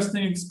very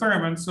interesting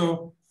experiment.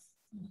 So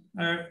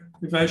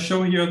if I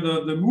show here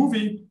the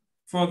movie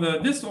for the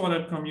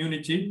disordered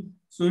community,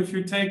 so if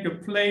you take a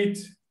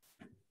plate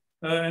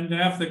and you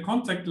have the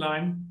contact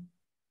line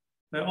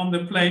on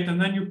the plate,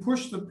 and then you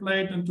push the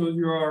plate into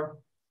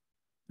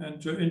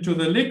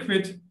the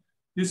liquid,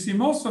 you see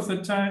most of the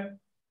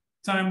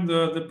time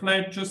the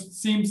plate just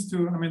seems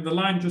to, I mean, the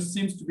line just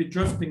seems to be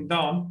drifting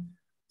down.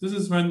 This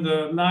is when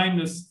the line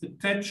is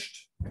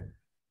attached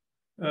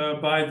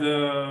by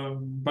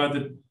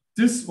the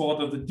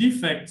disorder, the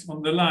defects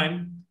on the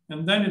line,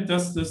 and then it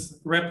does this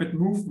rapid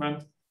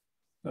movement,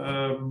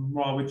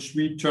 which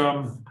we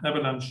term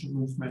avalanche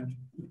movement.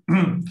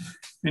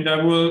 And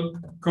I will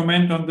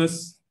comment on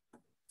this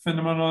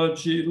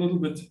phenomenology a little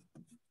bit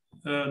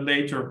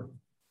later.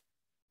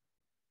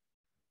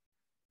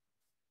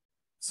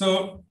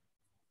 So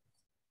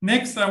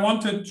next, I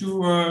wanted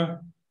to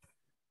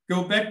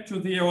go back to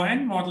the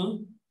ON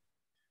model.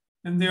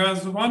 And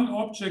there's one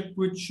object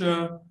which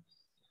you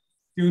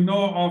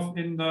know of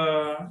in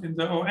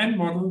the ON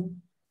model,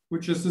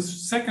 which is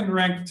this second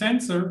rank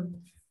tensor.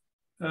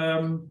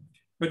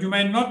 But you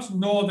may not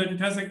know that it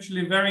has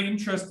actually very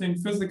interesting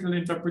physical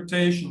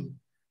interpretation.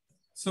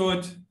 So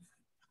it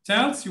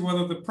tells you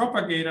whether the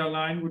propagator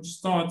line, which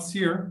starts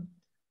here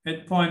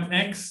at point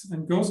X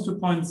and goes to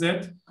point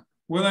Z,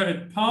 whether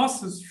it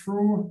passes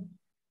through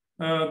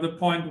the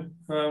point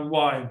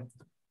Y.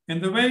 And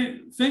the way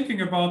thinking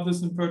about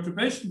this in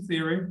perturbation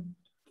theory,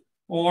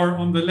 or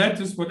on the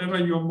lattice, whatever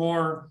you're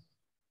more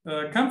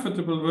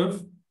comfortable with,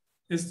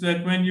 is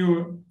that when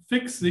you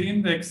fix the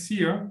index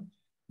here,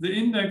 the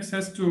index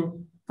has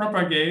to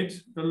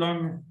propagate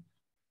along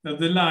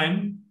the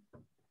line.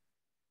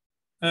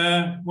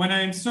 When I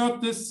insert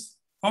this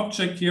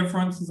object here, for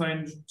instance, I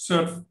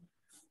insert,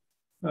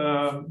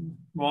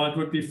 well, it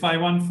would be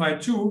phi1,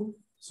 phi2.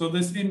 So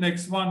this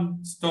index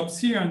 1 stops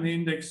here, and the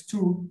index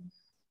 2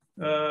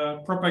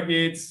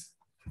 propagates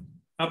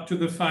up to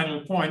the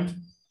final point.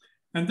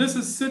 And this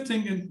is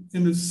sitting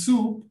in a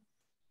soup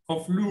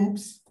of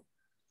loops,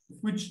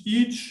 which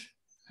each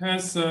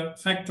has a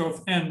factor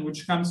of n,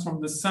 which comes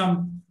from the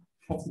sum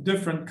of the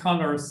different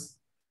colors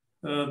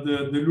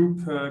the loop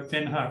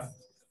can have.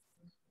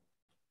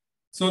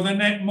 So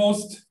the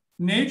most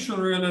natural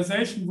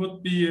realization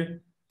would be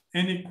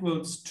n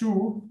equals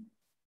 2.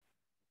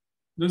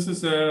 This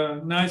is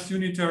a nice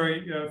unitary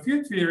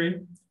field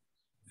theory.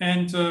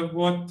 And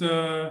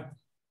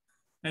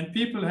and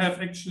people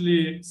have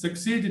actually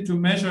succeeded to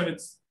measure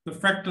the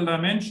fractal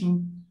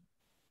dimension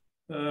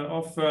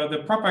of the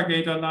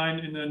propagator line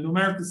in a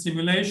numerical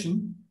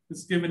simulation.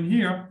 It's given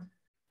here.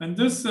 And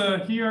this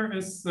here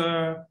is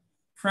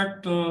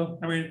fractal,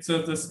 I mean, it's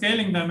the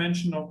scaling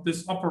dimension of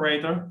this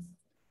operator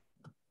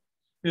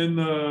in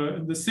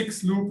the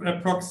 6-loop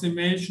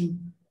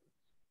approximation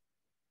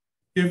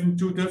given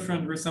 2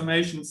 different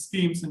resummation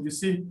schemes. And you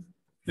see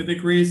it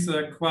agrees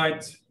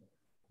quite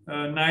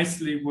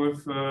nicely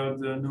with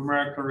the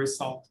numerical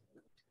result.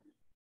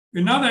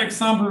 Another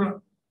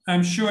example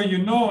I'm sure you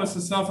know is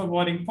a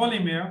self-avoiding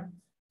polymer,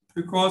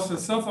 because a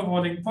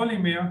self-avoiding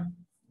polymer,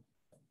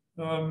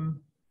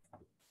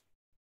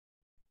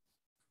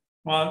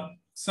 well,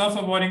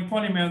 self-avoiding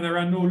polymer, there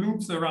are no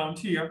loops around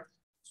here.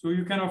 So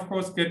you can, of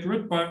course, get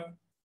rid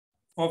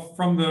of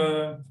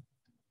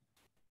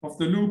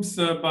the loops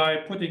by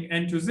putting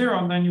n to 0,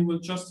 and then you will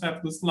just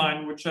have this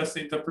line, which has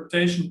the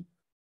interpretation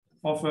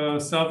of a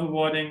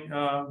self-avoiding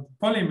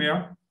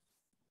polymer.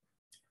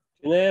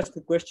 Can I ask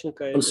a question,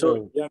 Kai?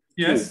 Also, yeah.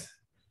 Yes.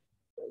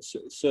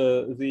 So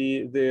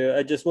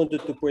I just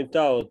wanted to point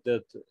out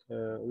that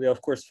we are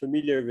of course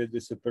familiar with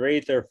this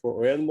operator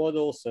for ON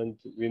models, and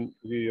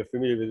we are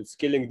familiar with the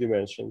scaling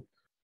dimension,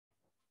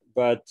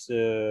 but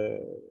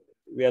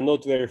we are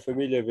not very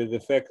familiar with the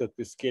fact that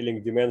the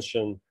scaling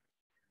dimension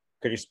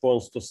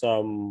corresponds to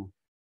some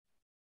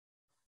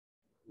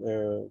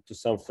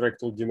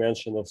fractal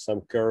dimension of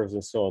some curves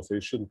and so on. So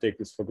you shouldn't take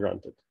this for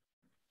granted.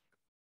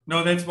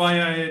 No, that's why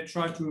I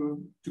try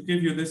to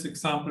give you this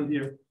example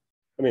here.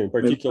 I mean, in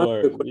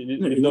particular,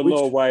 you don't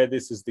know why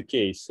this is the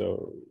case.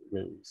 So,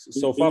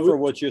 so far from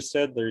what you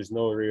said, there is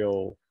no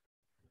real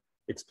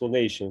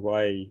explanation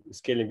why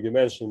scaling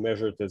dimension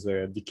measured as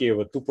a decay of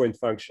a 2-point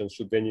function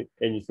should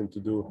anything to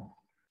do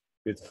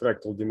with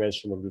fractal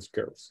dimension of these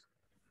curves.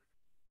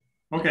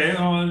 Okay,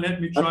 let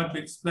me try to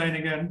explain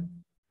again.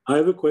 I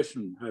have a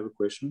question.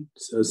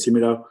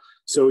 Similar.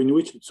 So in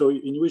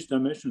which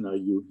dimension are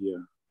you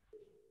here?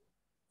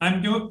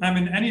 I'm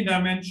in any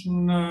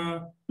dimension.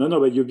 No,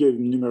 but you gave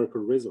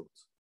numerical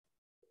results.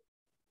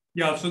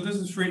 Yeah, so this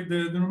is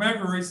the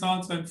numerical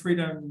results are in 3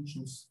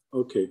 dimensions.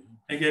 Okay.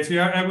 I guess,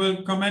 yeah, I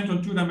will comment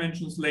on 2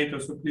 dimensions later,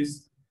 so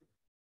please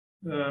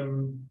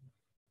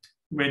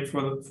wait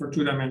for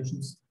 2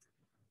 dimensions.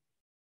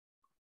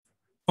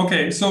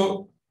 Okay,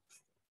 so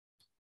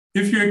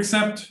if you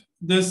accept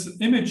this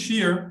image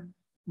here,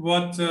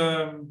 what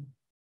I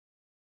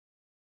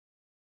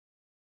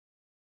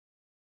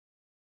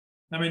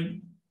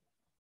mean,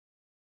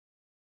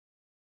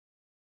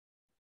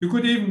 you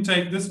could even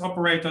take this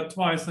operator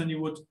twice, and you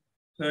would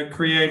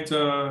create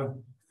 2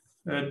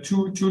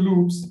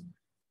 loops.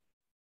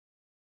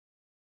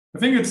 I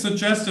think it's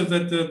suggested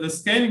that the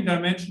scaling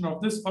dimension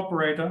of this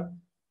operator,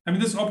 I mean,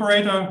 this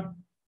operator,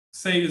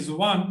 say, is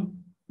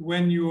 1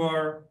 when you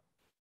are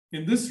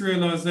in this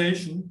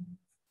realization,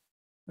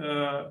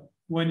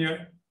 when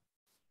you're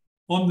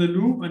on the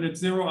loop, and it's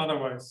 0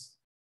 otherwise.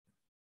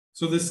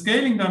 So the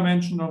scaling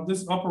dimension of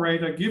this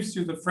operator gives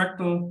you the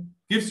fractal,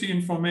 gives you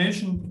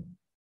information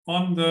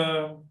on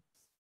the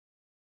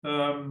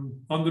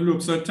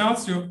loop. So it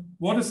tells you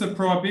what is the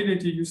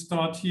probability you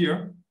start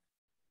here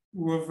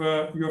with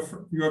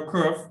your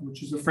curve,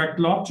 which is a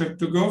fractal object,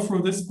 to go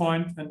through this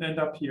point and end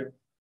up here.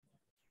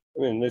 I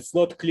mean, it's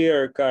not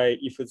clear, Kai,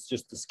 if it's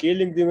just the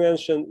scaling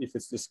dimension, if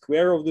it's the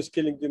square of the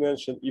scaling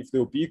dimension, if the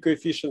OP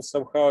coefficients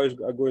somehow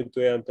are going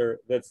to enter.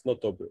 That's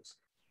not obvious.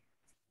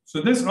 So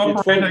this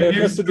operator there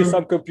gives has to be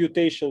some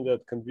computation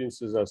that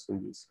convinces us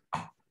in this.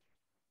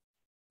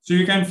 So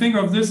you can think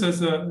of this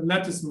as a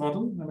lattice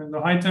model, I mean, the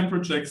high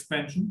temperature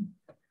expansion.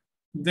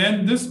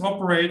 Then this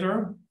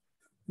operator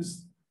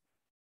is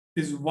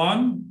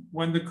 1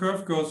 when the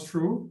curve goes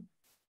through,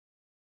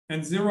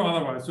 and 0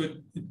 otherwise. So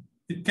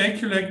it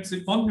calculates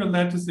on your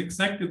lattice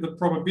exactly the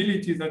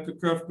probability that the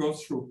curve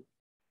goes through.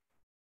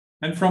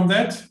 And from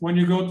that, when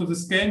you go to the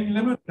scaling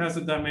limit, it has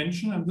a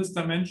dimension, and this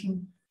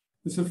dimension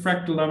is a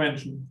fractal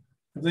dimension.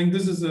 I think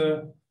this is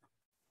a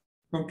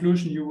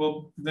conclusion you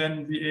will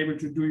then be able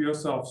to do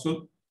yourself.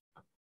 So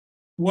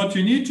what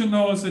you need to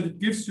know is that it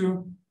gives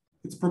you,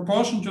 it's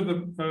proportional to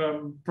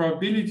the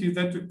probability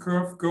that the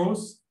curve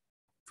goes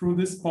through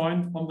this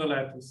point on the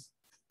lattice.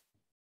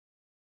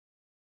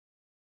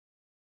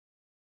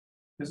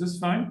 Is this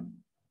fine?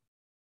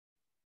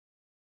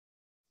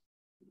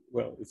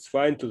 Well, it's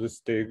fine to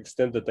the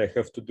extent that I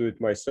have to do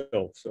it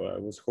myself. So I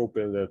was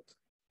hoping that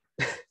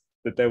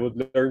that I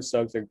would learn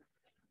something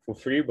for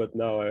free, but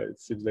now it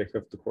seems I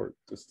have to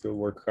still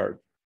work hard.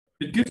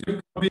 It gives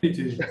you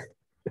probability.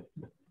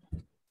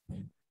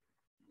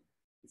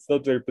 It's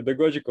not very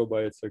pedagogical,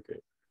 but it's okay.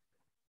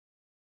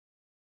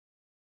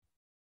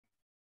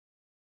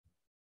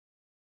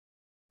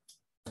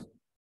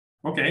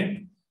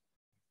 Okay.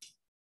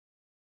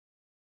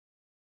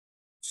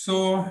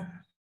 So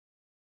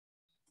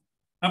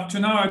up to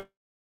now,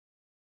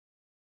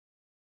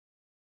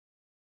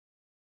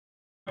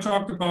 I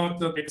talked about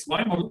the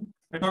XY model.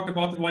 I talked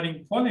about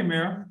avoiding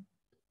polymer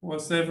or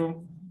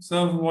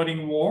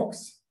self-avoiding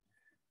walks.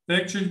 There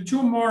are actually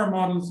two more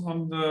models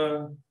on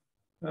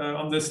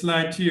the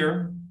slide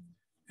here.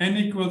 N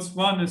equals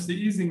 1 is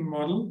the Ising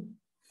model.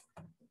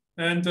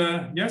 And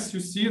yes, you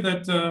see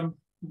that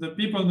the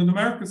people in the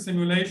numerical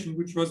simulation,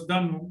 which was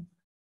done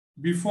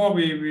before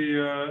we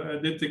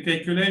did the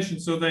calculation,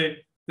 so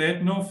they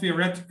had no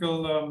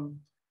theoretical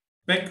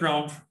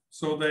background,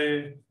 so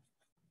they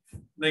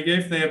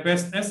gave their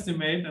best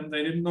estimate and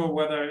they didn't know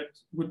whether it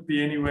would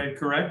be anyway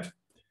correct.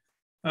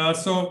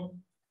 So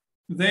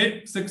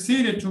they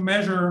succeeded to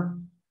measure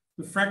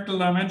the fractal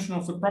dimension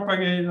of the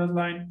propagated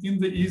line in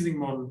the Ising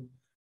model.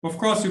 Of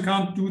course, you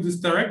can't do this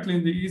directly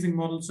in the Ising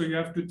model, so you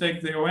have to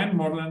take the ON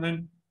model and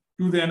then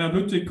do the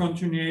analytic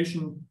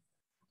continuation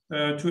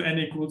to n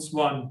equals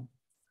 1.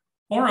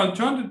 Or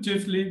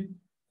alternatively,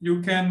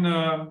 you can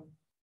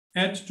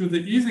add to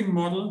the Ising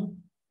model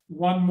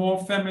one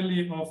more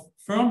family of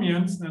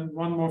fermions and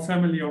one more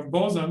family of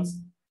bosons,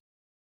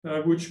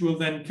 which will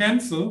then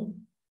cancel.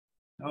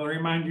 I'll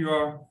remind you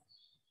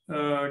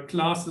our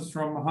classes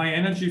from high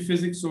energy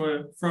physics, so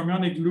a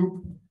fermionic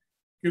loop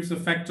gives a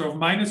factor of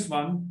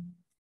 -1.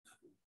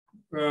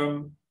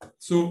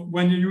 So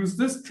when you use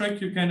this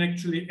trick, you can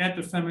actually add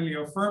a family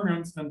of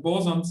fermions and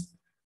bosons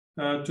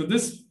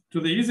to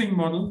the Ising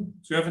model.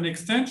 So you have an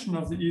extension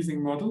of the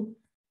Ising model.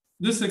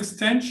 This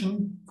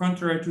extension,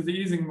 contrary to the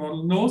Ising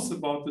model, knows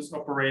about this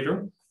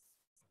operator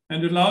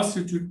and allows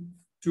you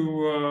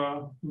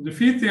to the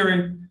field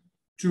theory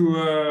to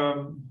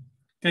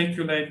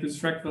calculate these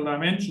fractal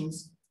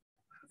dimensions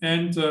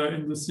and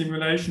in the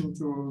simulation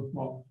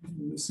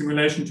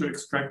to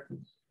extract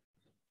them.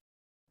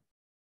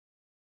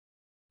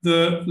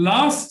 The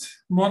last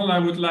model I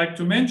would like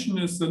to mention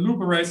is the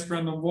loop-erased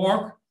random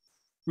walk,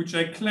 which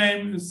I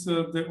claim is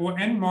the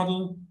ON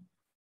model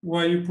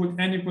where you put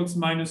n equals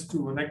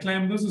 -2. And I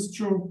claim this is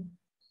true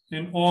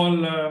in all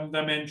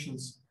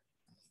dimensions.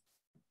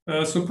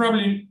 So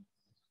probably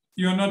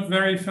you're not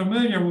very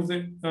familiar with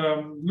the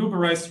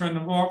loop-erased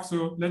random walk. So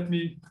let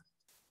me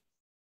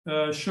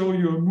show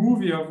you a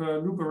movie of a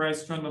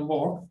loop-erased random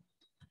walk.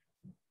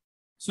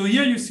 So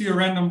here you see a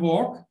random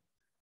walk.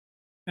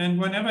 And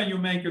whenever you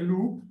make a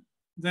loop,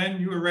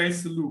 then you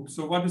erase the loop.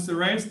 So what is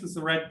erased is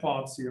the red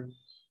parts here.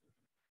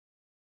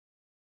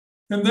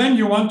 And then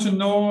you want to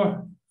know,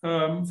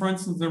 for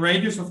instance, the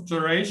radius of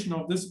gyration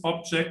of this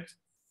object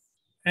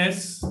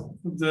as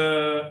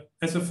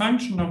a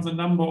function of the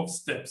number of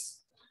steps.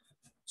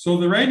 So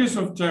the radius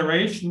of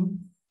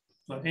gyration,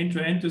 the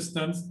end-to-end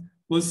distance,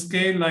 will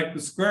scale like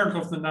the square root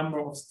of the number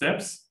of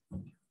steps.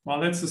 Well,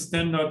 that's a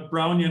standard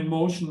Brownian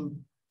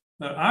motion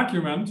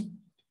argument,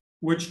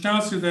 which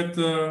tells you that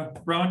the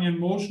Brownian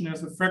motion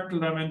has a fractal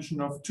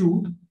dimension of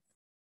 2.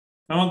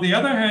 Now, on the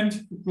other hand,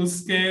 it will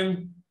scale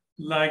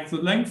like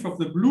the length of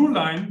the blue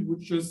line,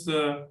 which is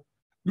the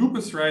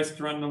loop-erased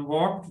random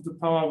walk to the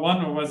power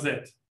 1 over z.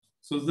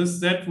 So this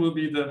z will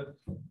be the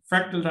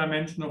fractal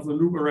dimension of the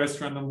loop-erased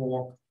random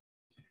walk.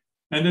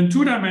 And in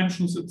 2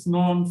 dimensions, it's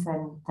known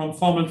from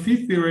conformal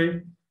field theory,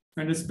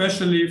 and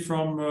especially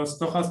from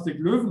stochastic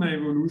Löwener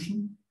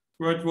evolution,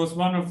 where it was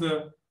one of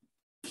the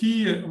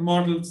key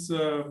models,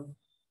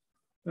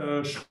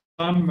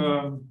 Schramm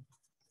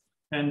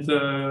and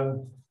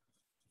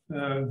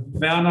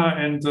Werner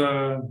and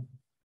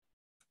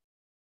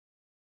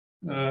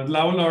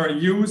Lawler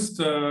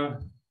used,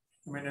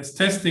 as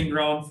testing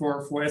ground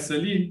for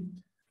SLE.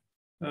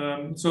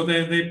 So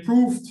they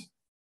proved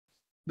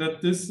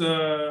that this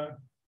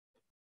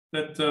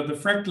the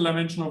fractal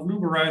dimension of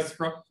loop-erased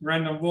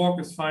random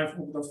walk is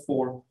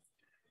 5/4.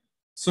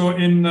 So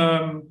in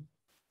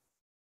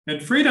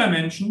 3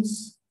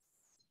 dimensions,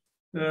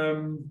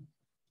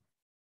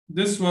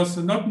 this was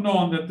not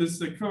known that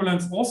this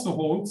equivalence also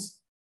holds.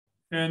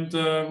 And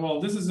well,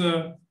 this is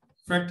a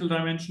fractal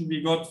dimension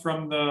we got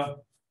from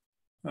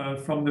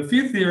the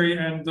field theory,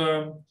 and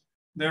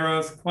there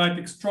are quite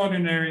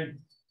extraordinary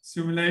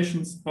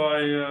simulations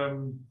by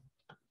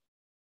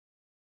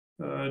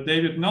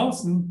David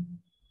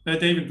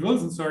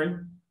Wilson, sorry,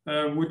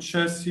 which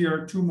has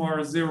here 2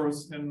 more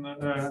zeros in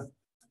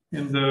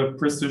the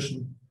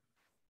precision.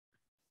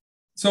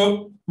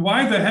 So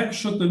why the heck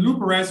should the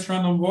looperized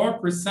random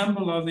walk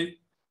resemble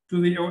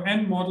to the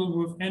ON model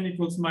with n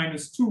equals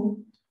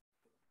 -2?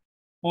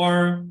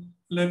 Or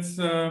let's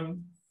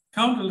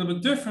count a little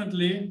bit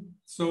differently.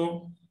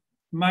 So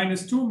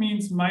 -2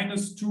 means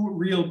 -2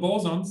 real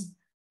bosons.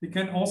 We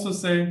can also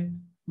say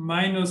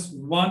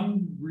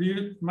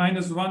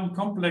 -1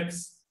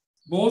 complex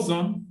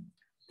boson,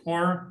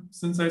 or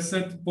since I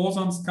said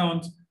bosons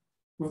count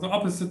with the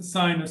opposite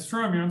sign as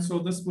fermions, so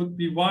this would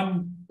be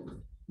one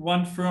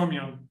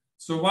fermion.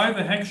 So why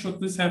the heck should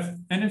this have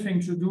anything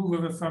to do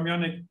with a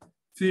fermionic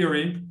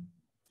theory?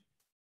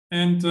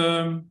 And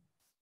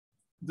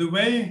the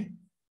way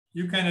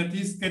you can at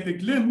least get a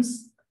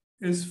glimpse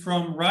is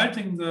from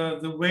writing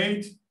the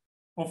weight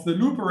of the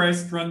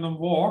looperized random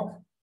walk,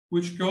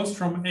 which goes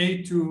from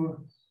A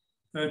to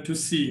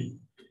C.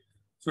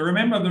 So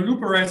remember the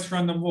looperized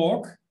random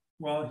walk,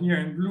 well, here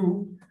in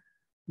blue,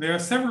 there are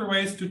several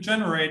ways to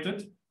generate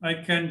it. I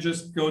can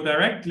just go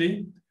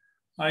directly.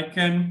 I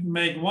can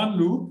make one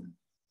loop.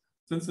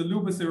 Since the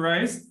loop is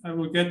erased, I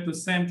will get the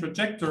same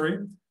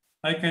trajectory.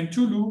 I can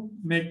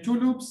make two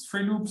loops,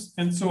 3 loops,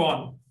 and so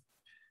on.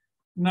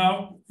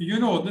 Now, you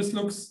know, this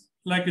looks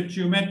like a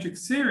geometric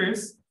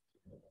series,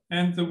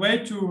 and the way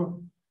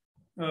to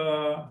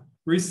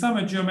resum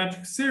a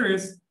geometric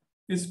series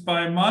is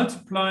by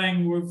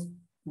multiplying with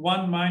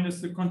 1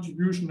 minus the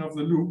contribution of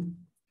the loop,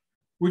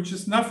 which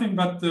is nothing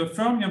but the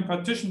fermion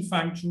partition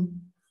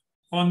function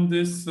on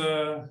this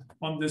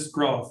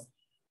graph.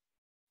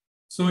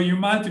 So you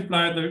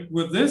multiply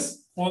with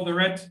this, all the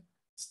red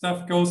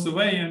stuff goes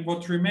away, and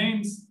what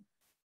remains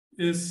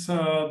is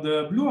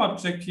the blue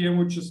object here,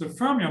 which is a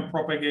fermion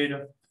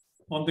propagator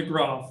on the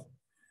graph.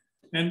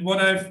 And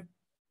what I've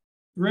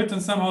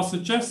written somehow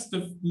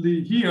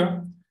suggestively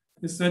here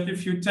is that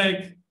if you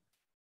take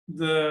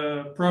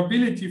the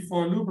probability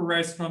for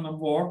looperized random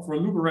walk,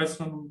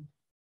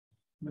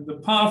 the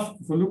path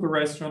for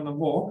looperized random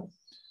walk,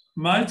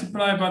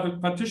 multiply by the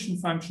partition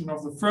function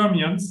of the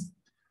fermions,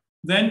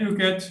 then you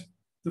get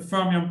the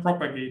fermion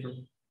propagator.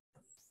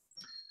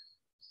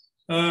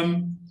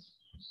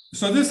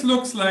 So this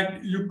looks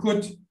like you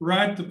could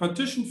write the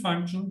partition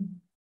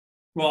function,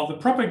 well, the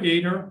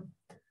propagator,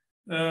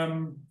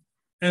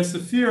 as a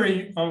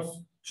theory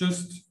of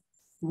just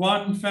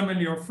one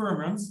family of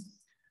fermions.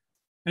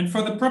 And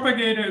for the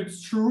propagator,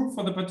 it's true.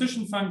 For the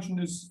partition function,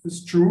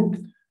 is true.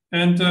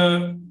 And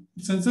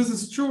since this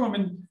is true, I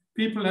mean,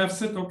 people have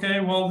said, okay,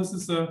 well, this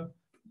is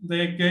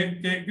they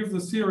give the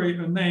theory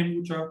a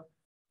name,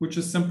 which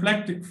is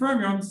symplectic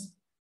fermions.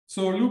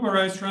 So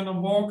looperized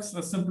random walks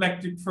are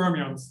symplectic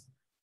fermions.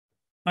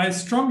 I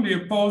strongly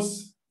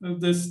oppose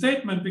this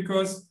statement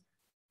because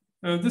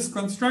this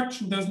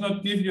construction does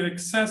not give you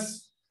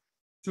access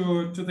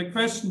to the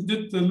question,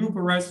 did the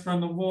looperized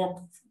random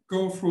walk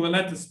go through a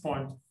lattice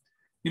point?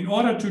 In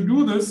order to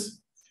do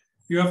this,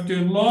 you have to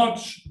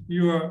enlarge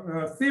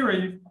your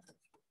theory,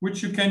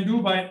 which you can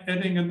do by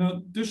adding an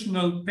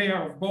additional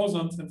pair of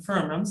bosons and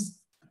fermions.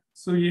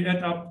 So you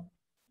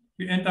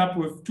end up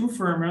with 2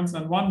 fermions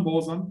and 1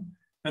 boson.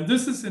 And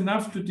this is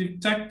enough to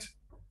detect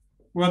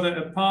whether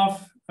a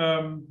path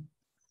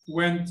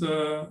went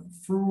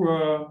through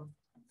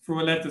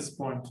a lattice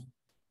point.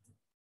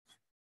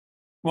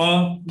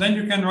 Well, then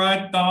you can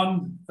write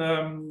down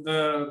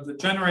the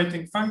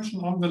generating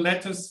function on the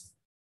lattice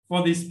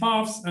for these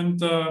paths,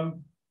 and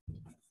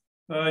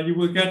you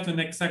will get an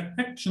exact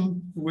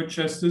action, which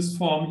has this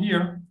form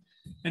here.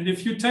 And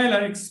if you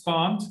Taylor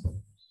expand,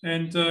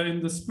 and in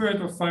the spirit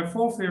of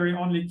phi-4 theory,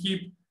 only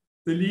keep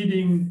the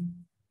leading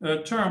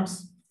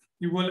terms,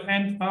 you will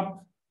end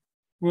up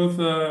with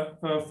a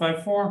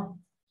phi-4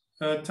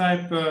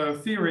 type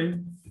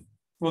theory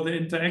for the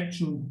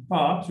interaction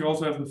part. You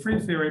also have the free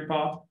theory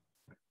part.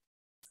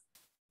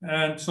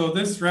 And so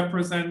this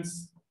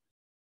represents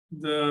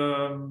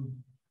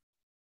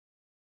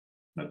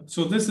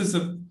so this is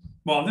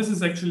this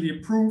is actually a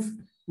proof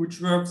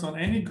which works on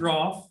any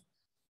graph,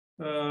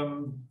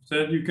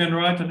 that you can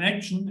write an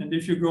action, and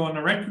if you go on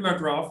a regular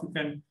graph, you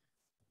can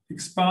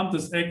expand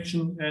this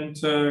action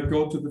and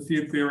go to the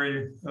field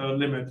theory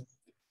limit.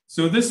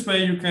 So this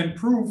way you can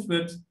prove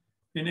that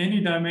in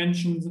any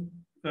dimensions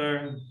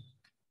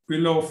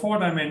below 4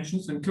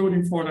 dimensions,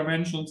 including 4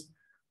 dimensions,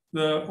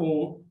 the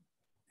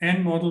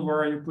ON model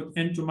where you put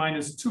n to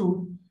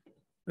 -2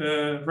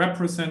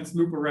 represents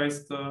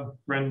looperized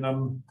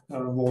random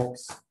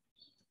walks.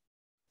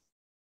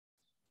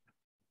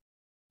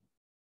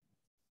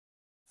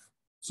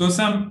 So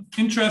some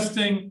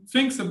interesting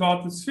things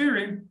about this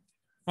theory.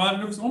 Well,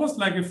 it looks almost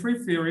like a free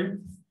theory.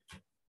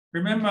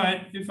 Remember,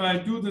 if I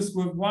do this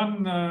with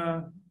one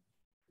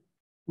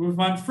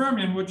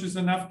fermion, which is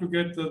enough to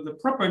get the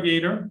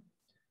propagator,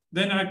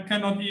 then I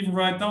cannot even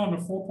write down a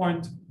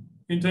 4-point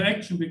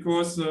interaction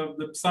because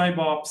the psi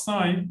bar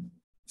psi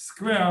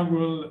square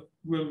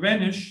will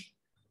vanish,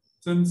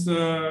 since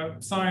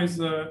psi is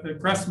a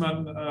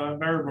Grassmann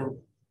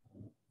variable.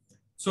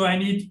 So I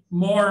need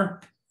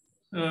more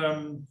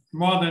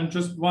than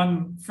just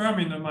one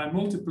fermion in my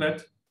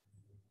multiplet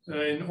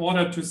in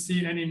order to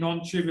see any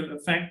non-trivial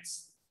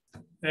effects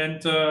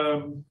And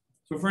so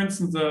for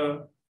instance,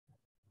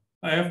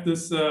 I have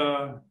this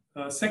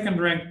second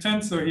rank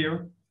tensor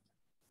here.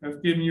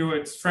 I've given you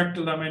its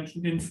fractal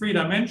dimension in 3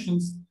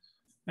 dimensions.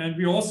 And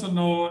we also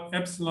know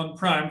epsilon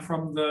prime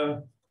from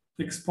the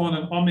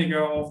exponent omega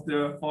of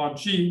the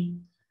RG.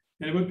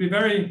 And it would be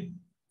very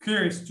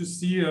curious to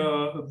see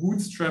a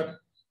bootstrap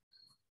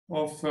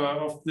of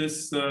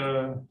this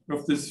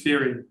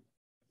theory.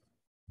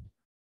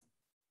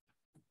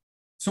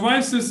 So why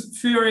is this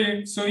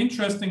theory so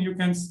interesting?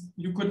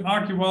 You could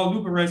argue, well,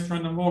 loop-arrayed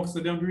random walks,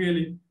 they don't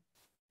really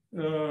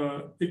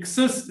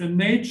exist in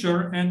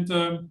nature,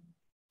 and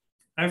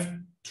I've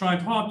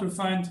tried hard to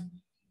find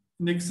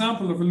an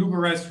example of a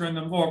loop-arrayed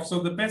random walk. So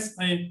the best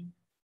I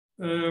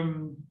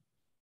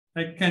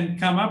can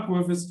come up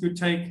with is to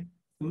take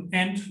an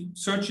ant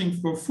searching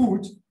for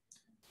food,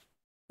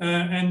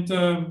 and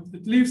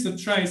it leaves a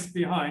trace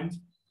behind.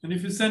 And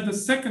if you send a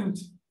second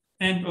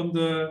ant on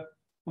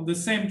the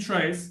same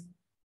trace,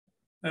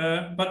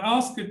 but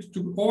ask it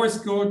to always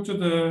go to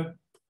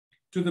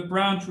the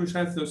branch which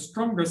has the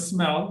stronger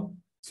smell,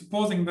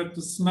 supposing that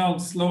the smell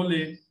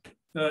slowly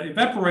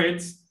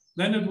evaporates,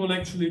 then it will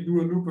actually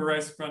do a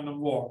loop-arrayed random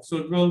walk. So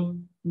it will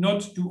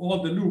not do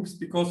all the loops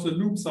because the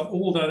loops are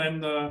older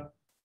than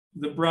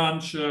the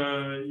branch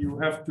you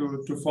have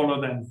to follow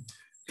them.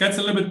 It gets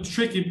a little bit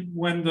tricky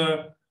when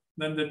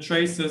then the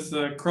traces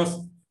cross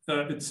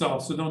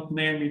itself. So don't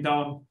nail me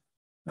down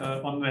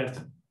on that.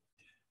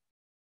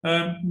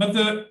 But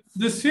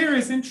this theory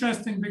is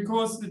interesting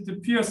because it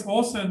appears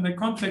also in the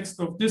context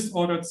of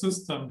disordered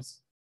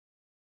systems.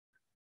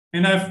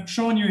 And I've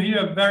shown you here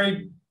a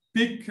very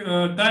big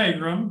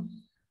diagram.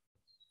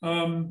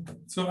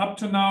 So up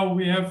to now,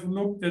 we have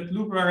looked at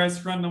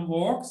loop-arrayed random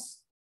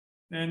walks.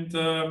 And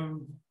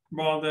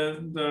well,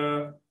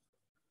 the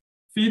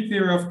field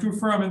theory of 2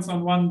 fermions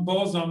on 1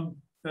 boson,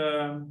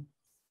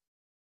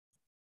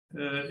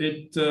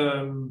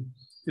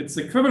 it's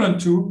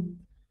equivalent to.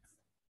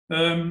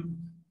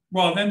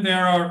 Well, then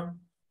there are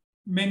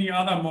many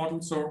other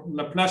models, so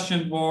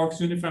Laplacian walks,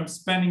 uniform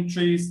spanning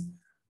trees.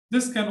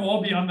 This can all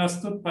be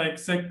understood by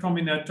exact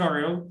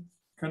combinatorial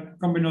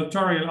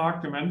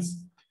arguments.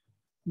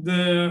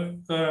 The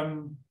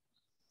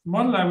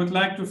model I would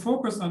like to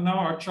focus on now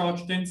are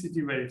charge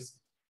density waves.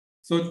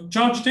 So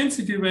charge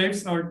density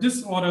waves are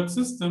disordered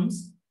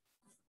systems.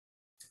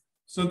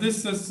 So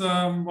this is,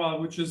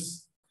 well,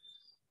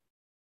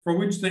 for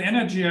which the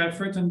energy I've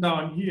written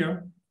down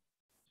here,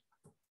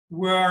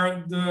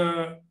 where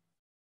the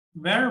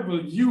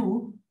variable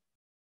u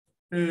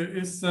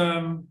is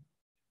a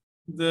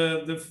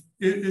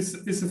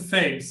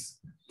phase.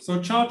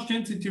 So charge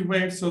density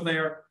waves, so they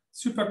are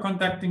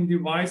superconducting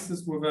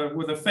devices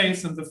with a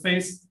phase, and the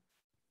phase,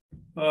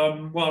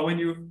 well, when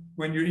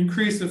you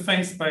increase the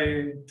phase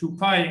by 2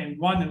 pi and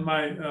 1 in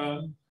my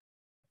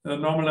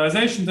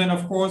normalization, then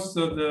of course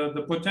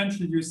the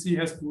potential you see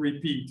has to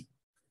repeat.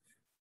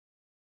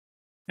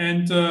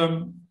 And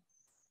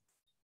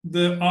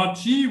the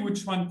RG,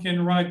 which one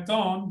can write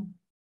down,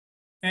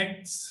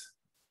 acts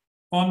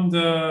on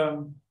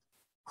the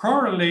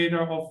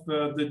correlator of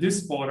the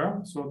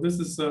disorder. So this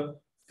is a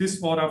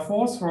disorder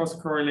force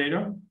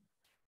correlator.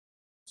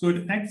 So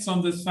it acts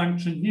on this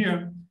function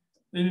here,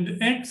 and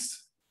it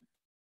acts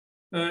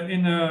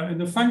in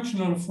a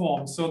functional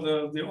form. So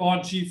the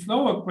RG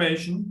flow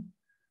equation,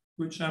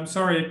 which I'm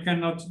sorry I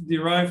cannot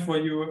derive for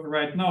you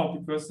right now,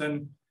 because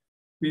then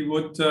we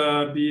would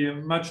be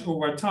much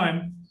over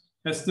time,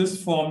 has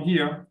this form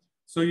here.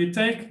 So you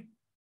take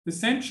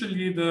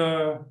essentially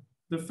the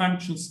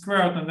function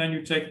squared, and then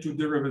you take 2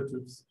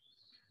 derivatives.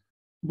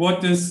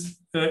 What is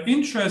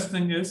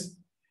interesting is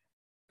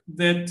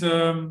that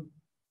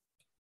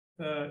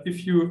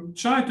if you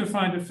try to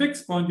find a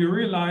fixed point, you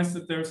realize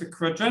that there's a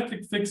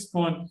quadratic fixed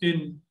point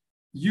in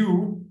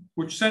U,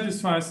 which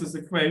satisfies this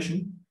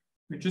equation.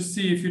 You just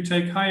see if you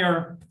take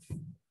higher,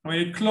 I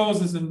mean, it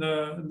closes in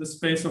the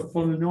space of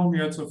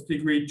polynomials of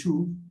degree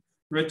 2,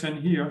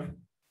 written here.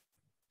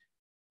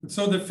 And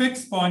so the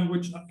fixed point,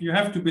 which you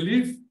have to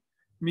believe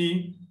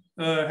me,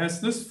 has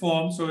this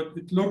form. So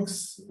it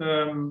looks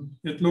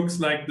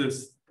like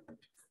this.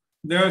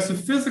 There is a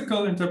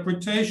physical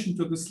interpretation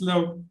to the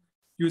slope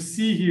you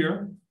see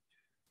here.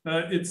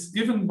 It's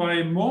given by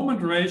a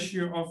moment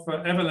ratio of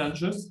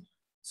avalanches.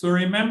 So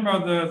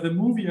remember the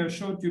movie I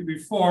showed you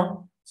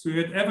before. So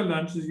you had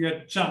avalanches, you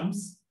had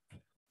jumps.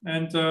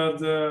 And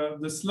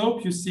the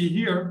slope you see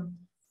here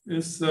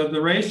is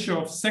the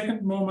ratio of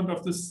second moment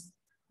of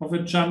the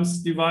jumps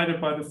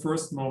divided by the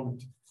first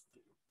moment.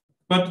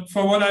 But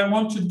for what I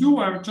want to do,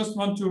 I just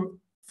want to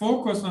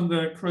focus on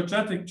the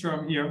quadratic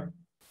term here.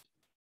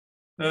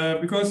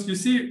 Because you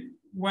see,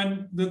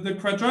 when the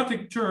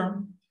quadratic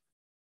term,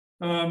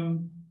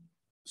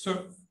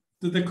 so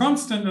the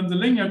constant and the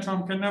linear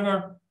term can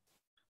never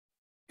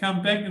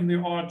come back in the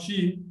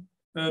RG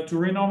to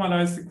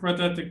renormalize the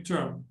quadratic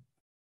term,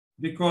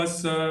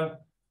 because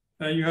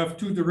you have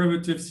 2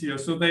 derivatives here,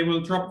 so they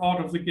will drop out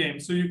of the game.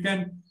 So you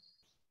can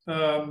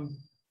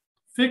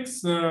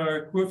fix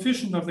the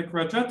coefficient of the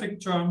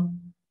quadratic term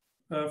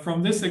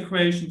from this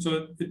equation.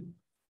 So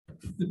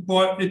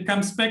it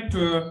comes back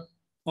to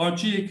our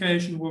G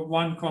equation with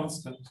one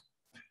constant.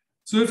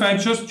 So if I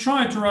just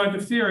try to write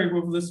a theory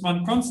with this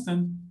one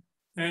constant,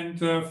 and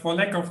for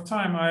lack of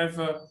time, I've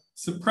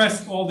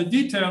suppressed all the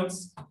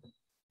details,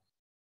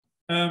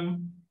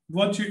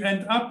 what you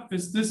end up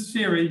is this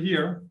theory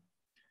here,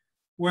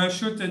 where I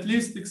should at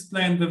least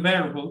explain the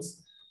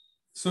variables.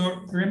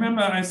 So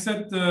remember, I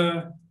said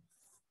the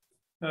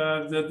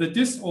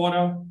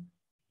disorder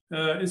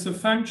is a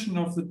function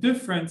of the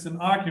difference in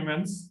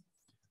arguments.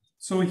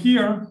 So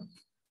here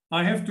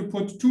I have to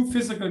put two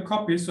physical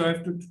copies. So I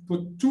have to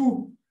put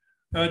two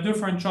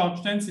different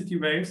charge density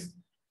waves,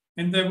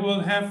 and they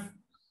will have,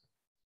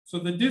 so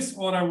the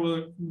disorder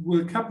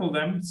will couple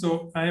them.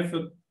 So I have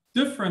a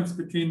difference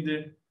between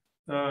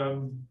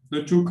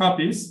the two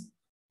copies,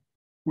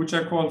 which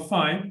I call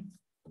phi,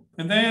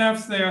 and they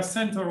have their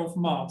center of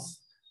mass.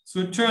 So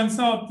it turns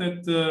out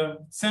that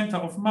the center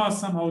of mass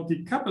somehow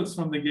decouples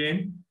from the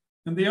game,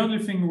 and the only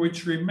thing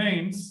which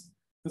remains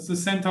is the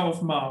center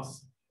of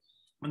mass.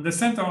 And the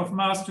center of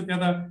mass,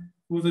 together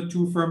with the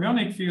two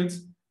fermionic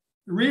fields,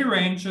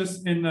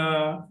 rearranges in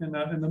a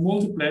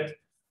multiplet,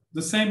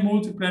 the same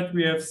multiplet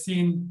we have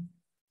seen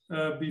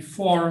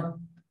before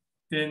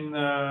in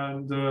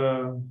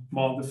the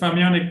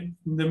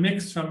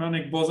mixed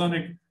fermionic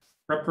bosonic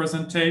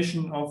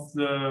representation of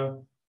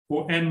the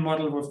ON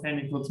model with n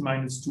equals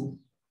 -2.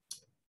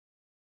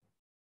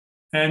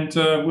 And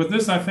with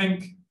this, I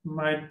think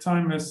my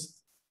time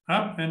is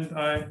up, and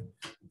I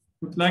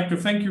would like to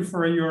thank you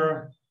for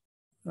your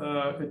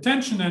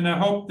attention, and I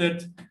hope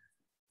that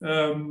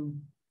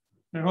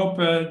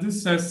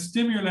this has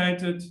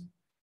stimulated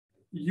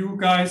you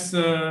guys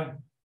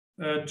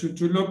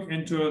to look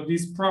into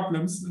these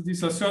problems.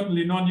 These are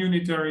certainly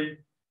non-unitary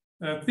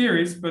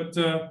theories, but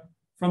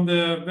from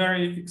the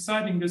very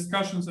exciting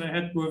discussions I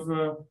had with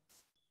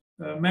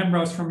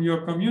members from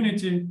your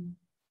community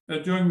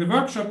during the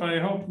workshop, I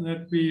hope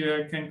that we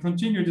can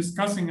continue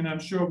discussing, and I'm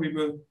sure we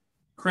will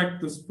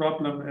crack this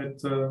problem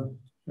at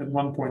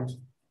one point.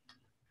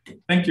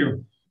 Thank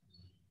you.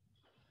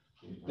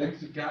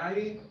 Thanks,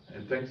 Kai,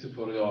 and thanks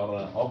for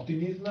your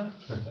optimism.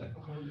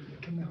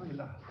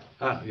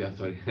 Yeah,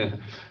 sorry.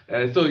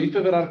 So if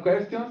there are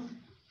questions,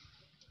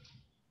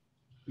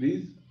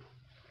 please.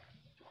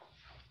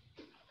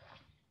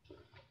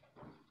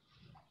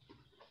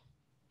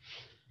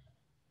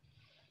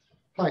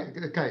 Hi,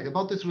 Kai,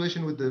 about this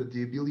relation with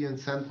the abelian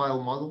sand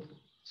file model.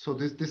 So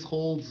this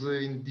holds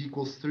in d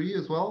equals 3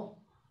 as well?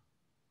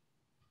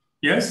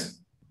 Yes.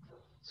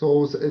 So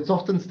it's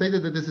often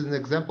stated that this is an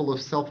example of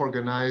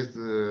self-organized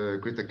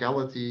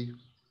criticality.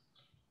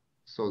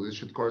 So this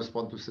should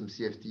correspond to some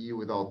CFT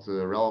without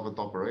relevant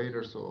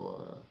operator. So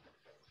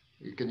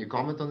can you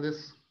comment on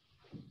this?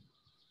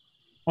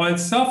 Well,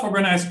 it's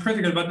self-organized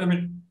critical, but I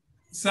mean,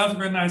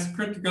 self-organized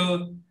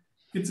critical,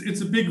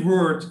 it's a big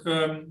word.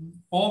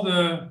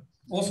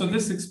 Also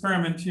this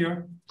experiment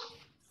here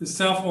is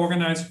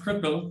self-organized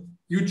critical.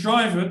 You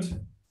drive it,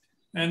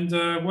 and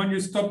when you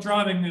stop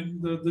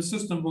driving, the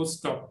system will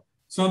stop.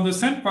 So on the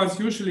sand parts,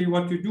 usually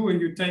what you do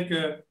is you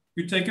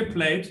take a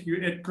plate, you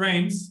add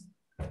grains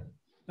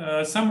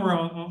somewhere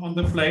on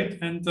the plate,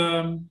 and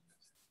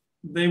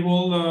they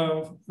will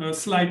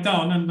slide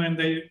down, and when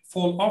they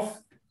fall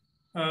off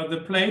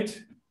the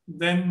plate,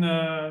 then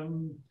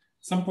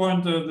some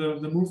point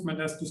the movement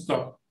has to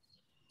stop.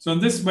 So in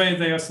this way,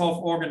 they are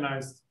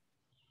self-organized.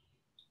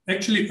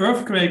 Actually,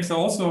 earthquakes are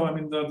also, I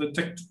mean,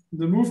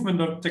 the movement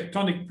of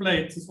tectonic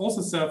plates is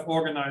also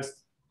self-organized.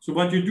 So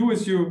what you do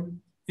is you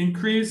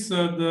increase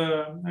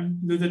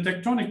the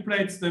tectonic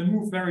plates, they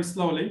move very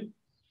slowly.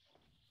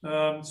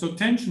 So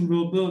tension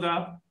will build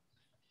up,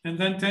 and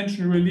then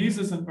tension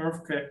releases in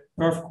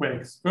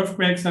earthquakes.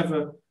 Earthquakes have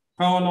a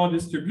power law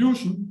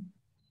distribution.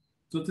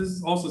 So this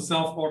is also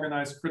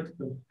self-organized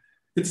critical.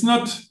 It's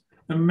not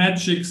a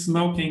magic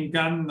smoking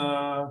gun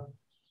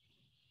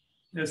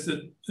as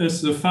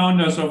the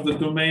founders of the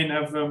domain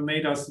have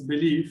made us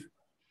believe.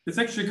 It's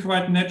actually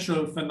quite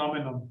natural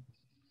phenomenon.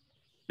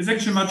 It's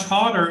actually much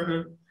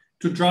harder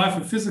to drive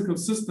a physical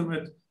system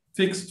at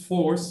fixed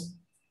force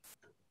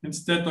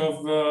instead of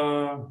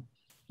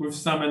with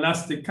some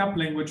elastic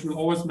coupling, which will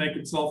always make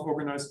it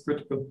self-organized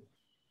critical.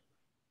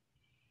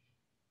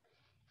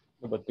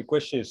 But the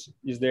question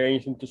is there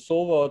anything to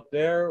solve out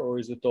there, or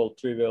is it all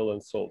trivial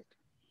and solved?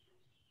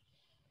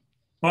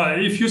 Well,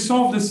 if you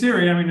solve this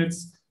theory, I mean,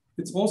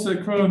 it's also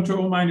equivalent to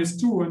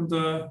O-2, and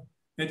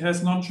it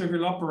has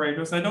non-trivial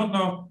operators. I don't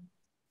know.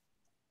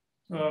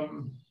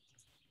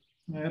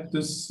 I had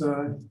this.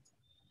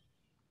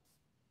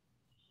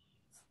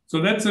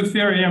 So that's a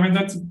theory. I mean,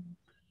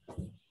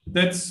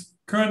 that's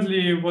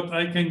currently what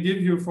I can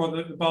give you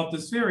about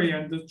this theory,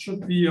 and it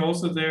should be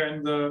also there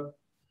in the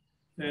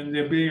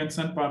abelian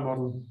sandbar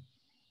model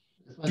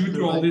due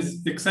to all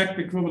these exact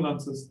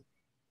equivalences.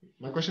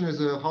 My question is,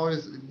 how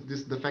is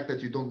this, the fact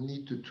that you don't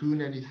need to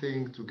tune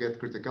anything to get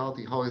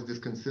criticality, how is this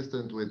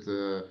consistent with,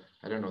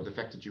 I don't know, the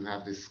fact that you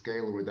have this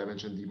scale with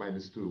dimension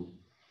d-2,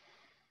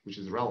 which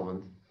is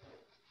relevant?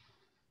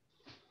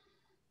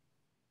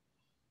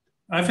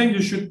 I think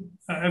you should,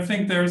 I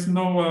think there's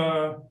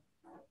no,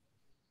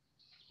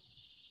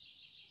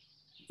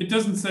 it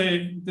doesn't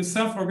say, the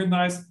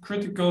self-organized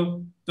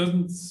critical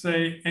doesn't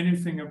say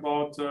anything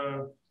about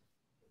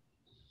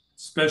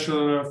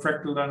special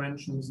fractal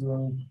dimensions.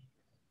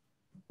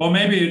 Or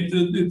maybe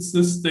it's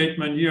this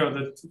statement here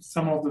that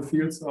some of the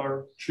fields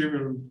are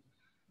trivial.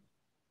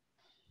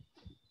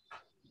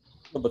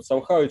 But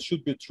somehow it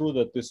should be true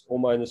that this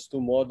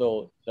O-2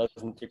 model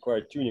doesn't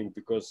require tuning,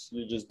 because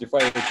you just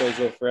define it in terms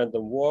of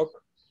random walk.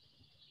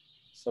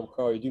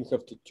 Somehow you didn't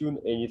have to tune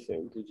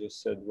anything. You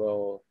just said,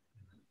 well.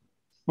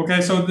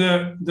 Okay, so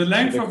the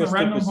length of the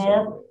random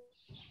walk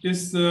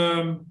is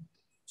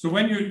so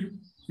when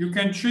you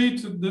can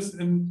treat this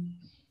in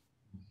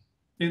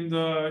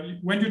the,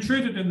 when you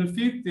treat it in the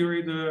field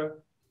theory,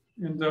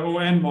 in the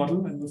ON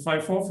model, in the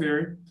phi-4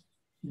 theory,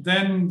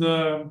 then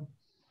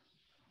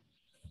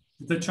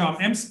the term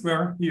m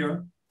square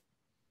here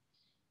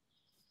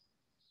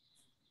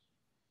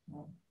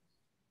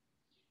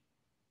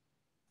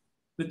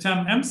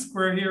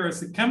is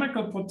the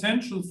chemical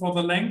potential for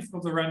the length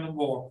of the random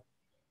walk.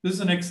 This is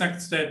an exact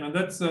statement.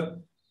 That's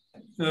the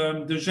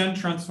Gen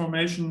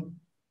transformation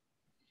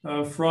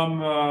from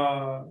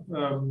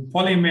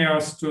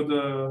polymers to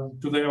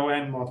the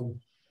ON model.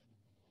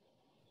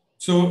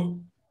 So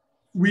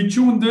we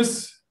tune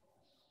this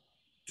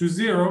to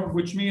 0,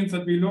 which means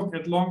that we look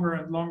at longer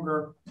and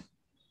longer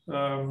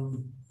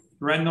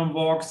random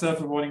walk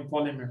self-avoiding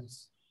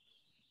polymers.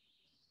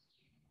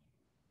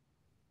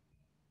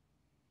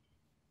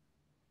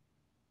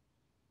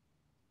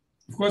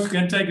 Of course, you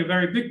can take a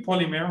very big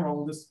polymer,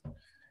 or this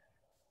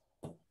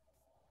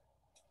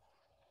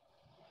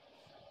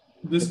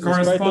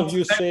corresponds.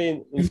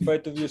 In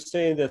spite of you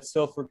saying that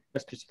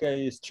self-organized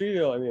criticality is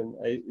trivial, I mean,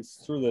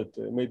 it's true that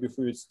maybe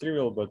for you it's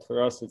trivial, but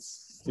for us it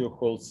still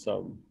holds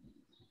some.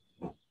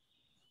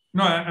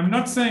 No, I'm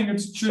not saying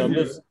it's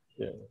trivial.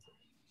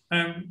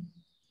 Yeah.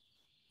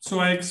 So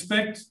I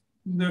expect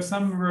there's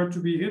somewhere to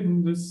be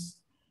hidden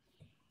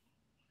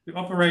the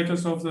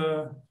operators of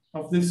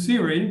this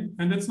theory,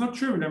 and it's not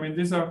trivial. I mean,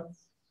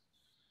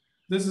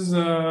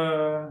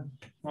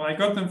 well, I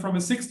got them from a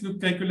 6-loop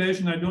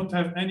calculation. I don't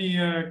have any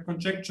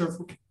conjecture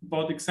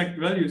about exact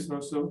values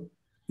or so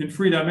in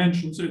 3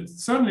 dimensions.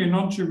 It's certainly a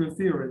non-trivial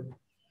theory,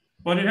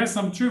 but it has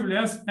some trivial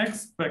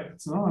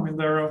aspects. No? I mean,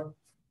 there are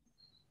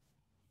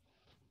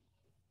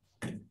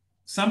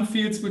some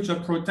fields which are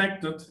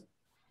protected,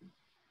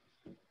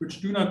 which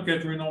do not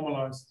get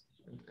renormalized.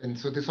 And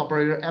so this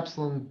operator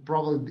epsilon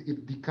probably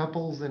it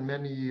decouples in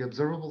many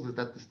observables. Is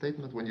that the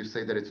statement when you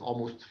say that it's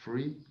almost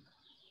free?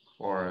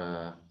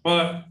 Or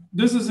well,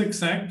 this is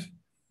exact,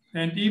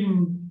 and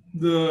even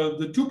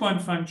the 2-point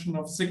function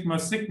of sigma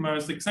sigma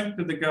is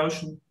exactly the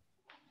Gaussian,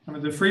 I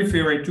mean the free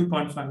theory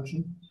 2-point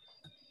function,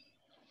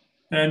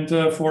 and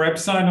for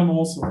epsilon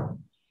also.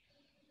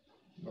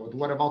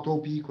 What about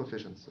OPE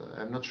coefficients?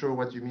 I'm not sure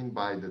what you mean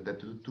by that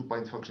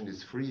 2-point function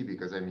is free,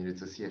 because I mean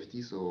it's a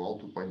CFT, so all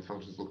 2-point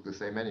functions look the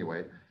same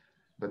anyway.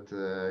 But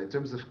in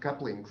terms of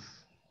couplings,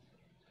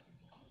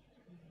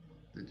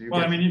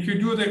 well, I mean, if you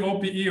do the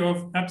OPE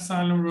of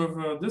epsilon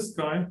with this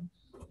guy,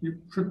 you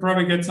should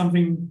probably get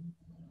something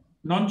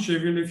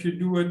non-trivial. If you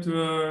do it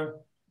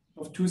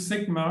of 2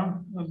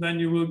 sigma, then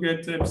you will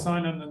get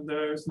epsilon, and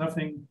there is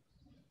nothing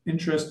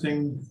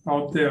interesting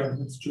out there.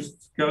 It's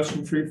just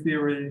Gaussian free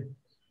theory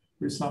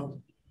result.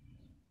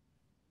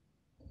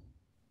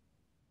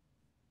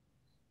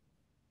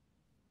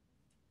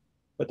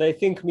 But I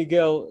think,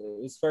 Miguel,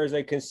 as far as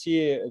I can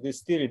see,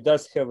 this theory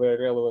does have a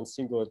relevant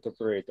singlet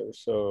operator.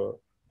 So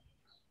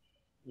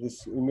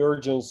this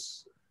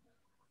emergence,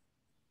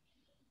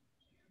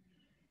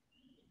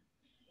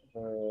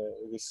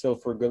 this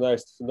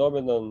self-organized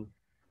phenomenon,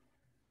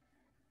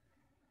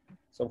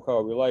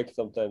 somehow we like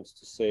sometimes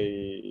to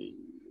say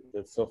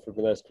that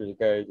self-organized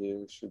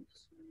criticality should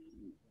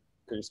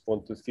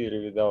correspond to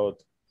theory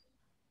without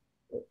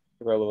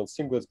relevant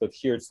singlets, but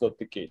here it's not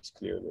the case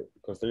clearly,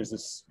 because there is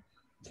this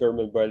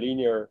Fermat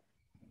bilinear,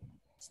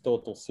 it's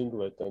total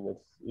singlet, and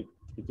it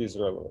is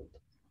relevant.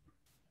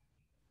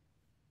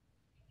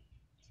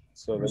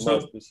 So there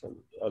must be some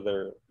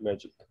other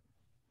magic.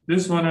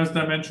 This one has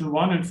dimension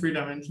 1 and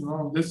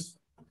 3-dimensional. This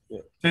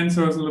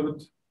tensor is a little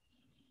bit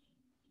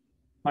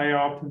higher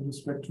up in the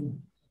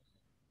spectrum.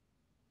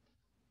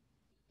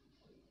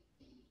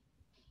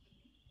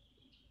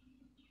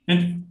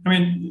 And I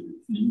mean,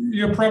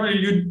 you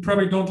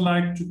probably don't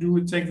like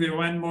to take the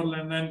ON model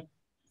and then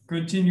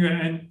continue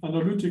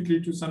analytically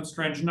to some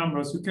strange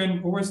numbers. You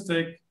can always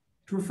take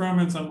 2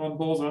 fermions and 1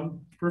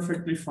 boson,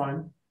 perfectly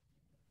fine.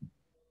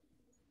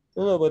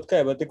 No, but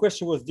the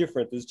question was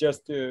different. It's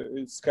just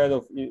it's kind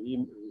of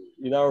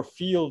in our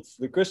field.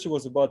 The question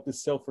was about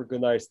this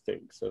self-organized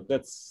thing. So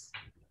that's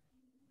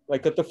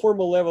like at the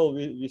formal level,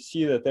 we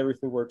see that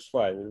everything works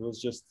fine. It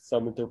was just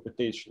some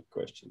interpretation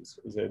questions,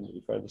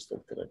 if I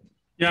understand correctly.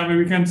 Yeah, I mean,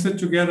 we can sit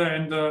together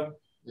and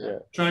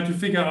try to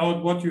figure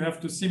out what you have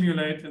to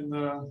simulate in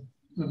the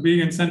Big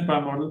and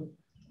Senpai model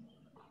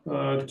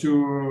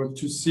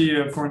to see,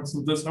 for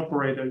instance, this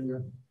operator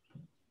here.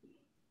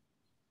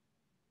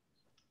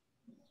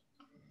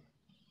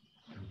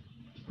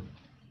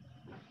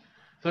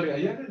 Sorry, I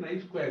have a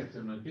nice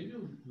question. Can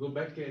you go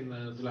back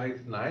in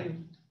slide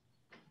 9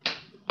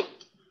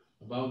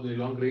 about the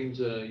long-range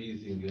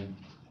easing?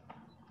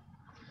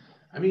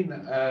 I mean,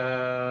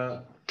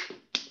 are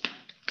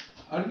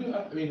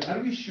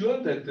we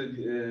sure that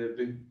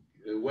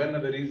when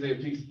there is a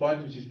fixed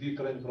point which is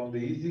different from the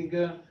easing,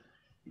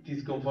 it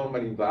is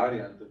conformal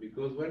invariant?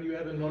 Because when you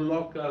have a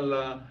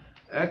non-local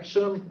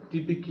action,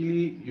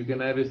 typically you can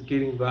have a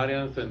scale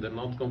invariance and a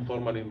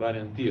non-conformal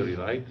invariant theory,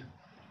 right?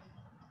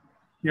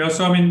 Yeah,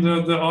 so I mean,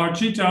 the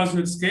RG tells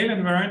you it's scale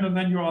invariant, and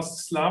then you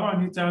ask Slava,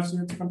 and he tells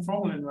you it's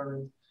conformal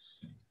invariant.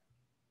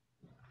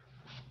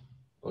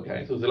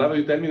 Okay, so Slava,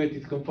 you tell me that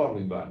it's conformal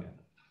invariant.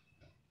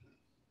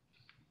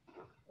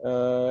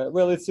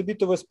 Well, it's a bit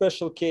of a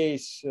special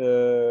case.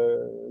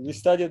 We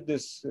studied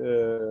this.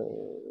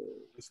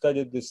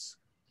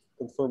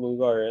 Conformal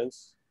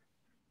invariance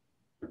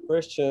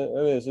question.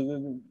 I mean, so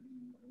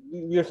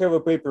we have a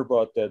paper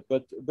about that,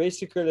 but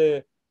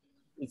basically,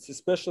 it's a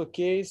special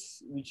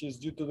case which is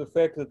due to the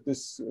fact that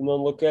this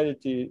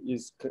non-locality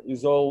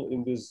is all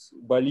in this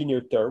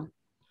bilinear term.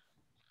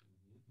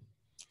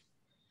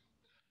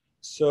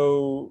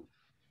 So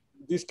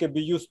this can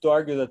be used to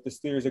argue that this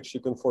theory is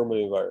actually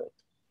conformally invariant.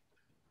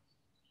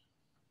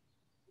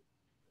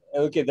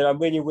 And okay, there are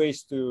many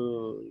ways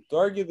to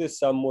argue this,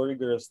 some more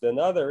rigorous than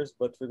others,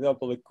 but for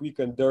example, a quick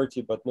and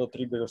dirty but not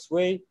rigorous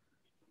way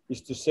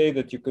is to say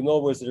that you can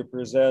always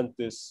represent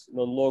this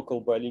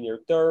non-local bilinear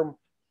term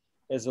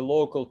as a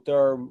local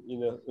term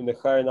in a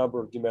higher number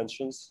of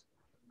dimensions.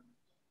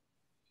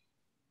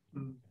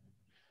 And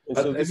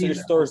but so this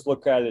restores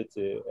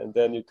locality, and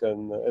then you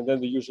can, and then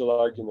the usual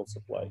arguments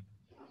apply.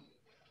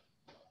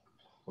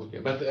 Okay,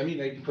 but I mean,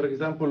 like, for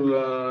example,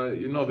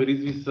 you know, there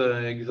is this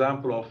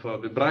example of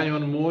the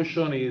Brownian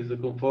motion is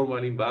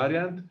conformal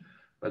invariant,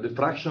 but the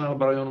fractional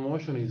Brownian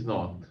motion is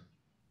not.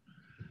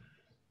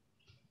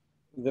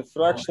 The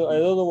fractional, I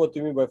don't know what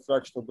you mean by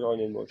fractional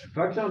Brownian motion.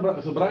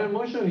 Fractional, so Brownian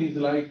motion is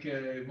like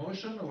a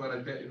motion where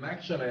an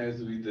action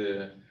has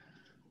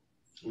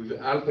with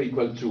alpha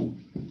equal 2.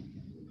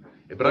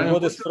 And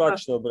what is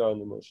fractional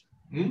Brownian motion?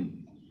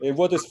 And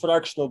what is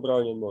fractional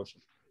Brownian motion?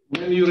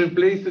 When you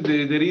replace the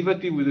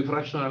derivative with the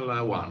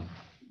fractional 1.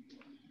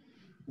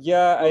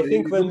 Yeah, so I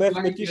think when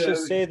mathematicians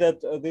like, say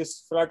that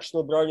this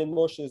fractional Brownian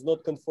motion is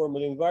not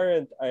conformally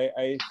invariant,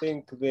 I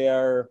think they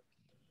are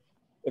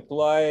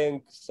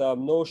applying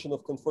some notion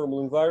of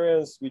conformal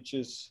invariance, which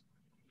is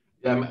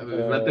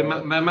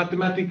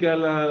mathematical.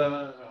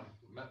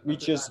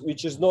 Which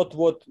is not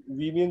what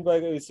we mean by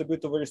it. It's a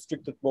bit of a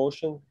restricted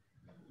motion.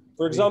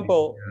 For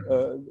example,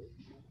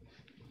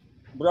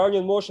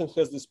 Brownian motion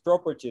has this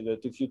property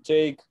that if you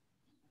take,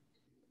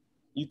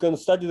 you can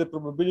study the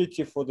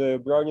probability for the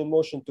Brownian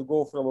motion to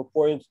go from a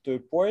point to a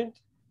point,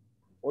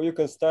 or you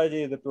can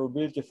study the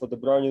probability for the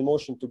Brownian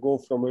motion to go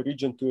from a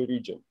region to a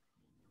region.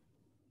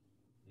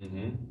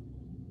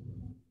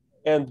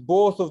 And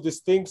both of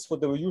these things for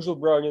the usual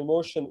Brownian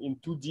motion in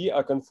 2D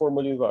are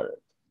conformally invariant.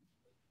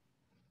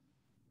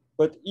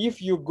 But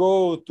if you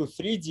go to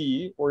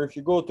 3D, or if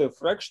you go to a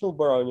fractional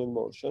Brownian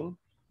motion,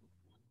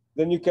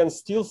 then you can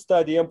still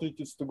study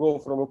amplitudes to go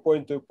from a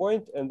point to a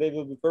point, and they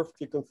will be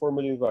perfectly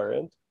conformally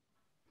invariant.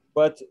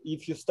 But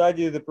if you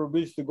study the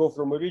probability to go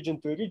from a region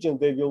to a region,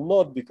 they will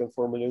not be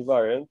conformally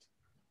invariant.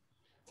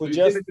 For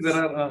just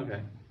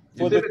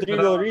for the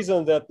trivial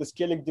reason that the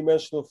scaling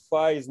dimension of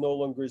phi is no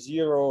longer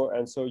 0,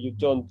 and so you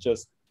don't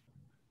just.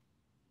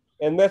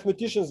 And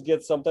mathematicians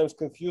get sometimes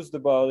confused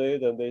about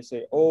it, and they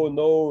say, "Oh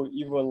no,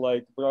 even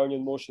like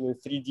Brownian motion in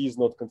 3D is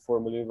not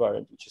conformally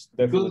invariant," which is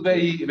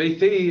definitely because they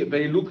say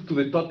they look to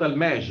the total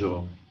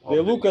measure.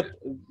 They look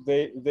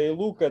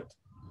at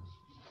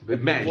the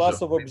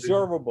class of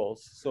observables.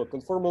 So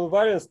conformal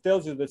invariance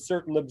tells you that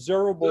certain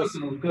observables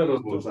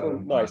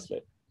perform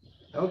nicely.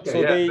 Okay. So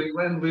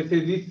when they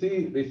say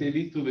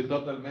this to the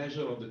total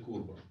measure of the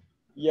curve.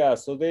 Yeah,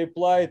 so they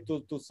apply it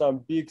to some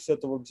big set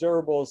of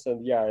observables,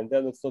 and yeah, and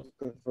then it's not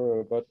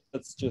confirmed, but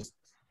that's just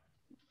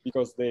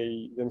because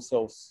they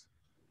themselves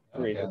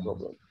create a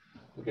problem.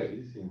 Okay,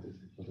 this is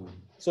interesting.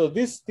 So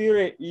this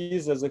theory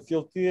is, as a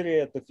field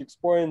theory at the fixed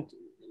point,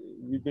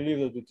 we believe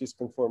that it is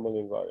conformal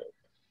invariant.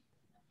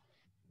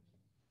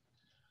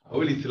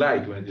 Well, it's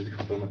like when it is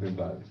conformal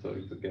invariant, so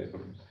it's okay for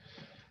me.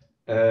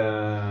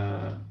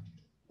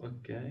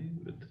 Okay,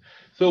 but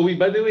so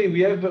by the way,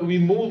 we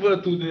move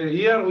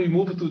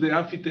to the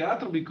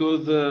amphitheater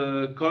because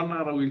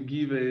Connor will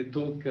give a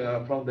talk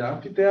from the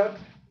amphitheater.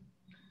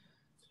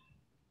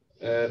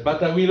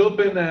 But I will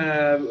open.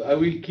 I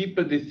will keep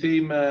the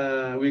same.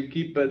 We'll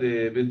keep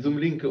the Zoom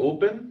link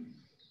open.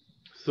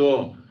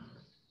 So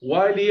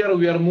while here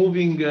we are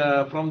moving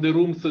from the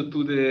rooms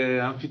to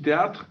the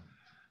amphitheater,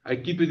 I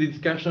keep the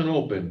discussion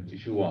open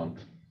if you want.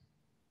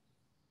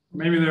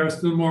 Maybe there are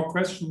still more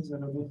questions.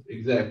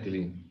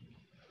 Exactly.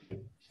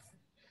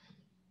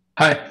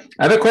 Hi,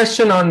 I have a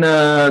question on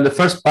the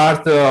first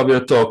part of your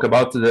talk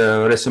about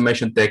the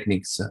resummation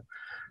techniques.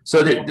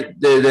 So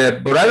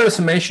the Borel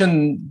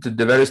summation,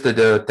 the various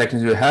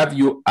techniques you have,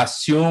 you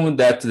assume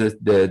that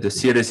the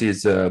series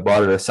is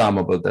Borel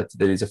summable, that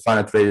there is a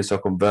finite radius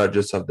of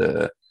convergence of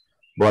the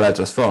Borel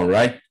transform,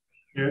 right?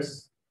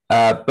 Yes.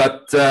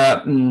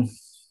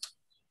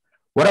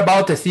 What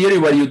about a theory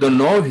where you don't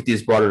know if it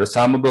is Borel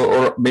summable,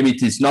 or maybe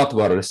it is not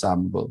Borel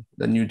summable?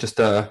 Then you just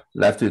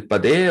left with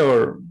Padé,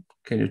 or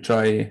can you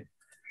try?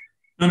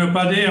 No,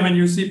 Padé, I mean,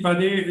 you see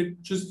Padé,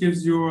 it just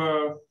gives you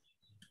a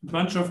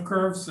bunch of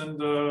curves, and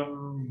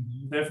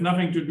they have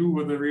nothing to do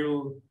with the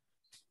real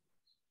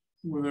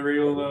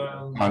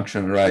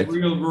function, right? The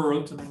real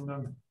world. I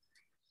mean,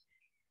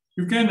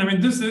 you can, I mean,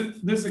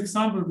 this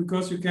example,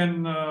 because you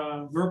can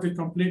work it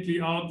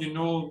completely out, you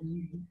know,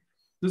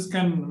 this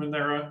can, I mean,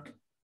 there are,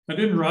 I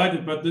didn't write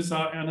it, but these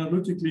are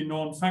analytically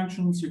known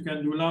functions. You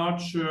can do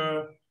large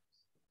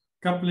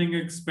coupling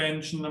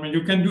expansion. I mean,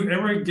 you can do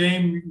every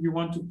game you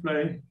want to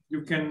play.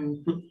 You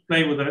can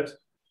play with it.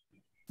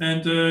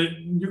 And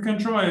you can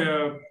try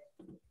a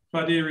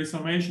Padé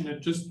resummation.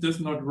 It just does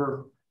not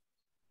work.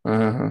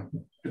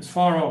 It's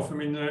far off. I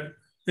mean,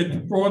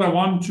 order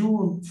 1,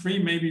 2,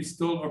 3 maybe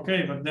still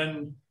okay, but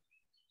then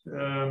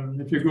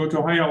if you go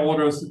to higher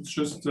orders, it's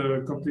just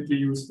completely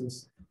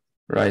useless.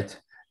 Right.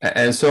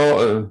 And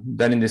so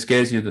then in this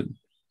case, you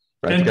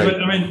but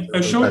I mean, I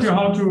showed you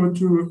how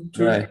to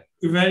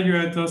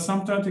evaluate the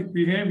symptotic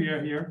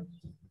behavior here,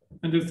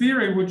 and the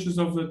theory, which is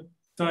of the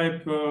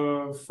type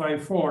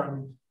 5-4. I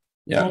mean,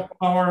 for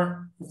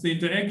power of the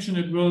interaction,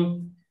 it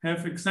will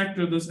have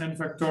exactly this n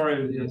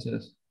factorial. Yes,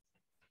 yes.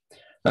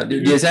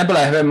 The example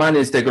I have in mind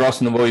is the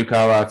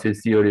Gross-Novoyukawa field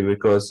theory,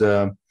 because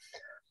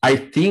I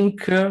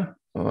think,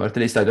 or at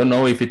least I don't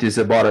know if it is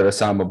a Borel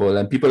summable,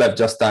 and people have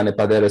just done a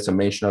Padé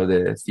summation of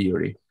the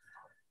theory.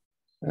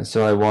 And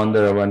so I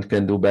wonder one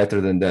can do better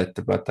than that.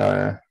 But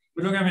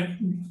look, I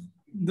mean,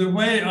 the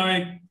way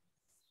I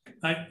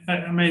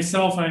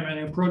myself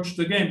approached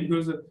the game,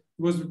 because it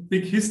was a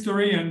big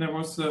history, and there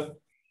was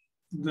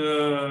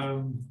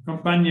the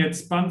company had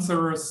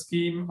sponsor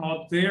scheme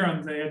out there,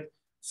 and they had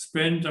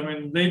spent, I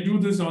mean, they do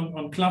this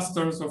on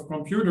clusters of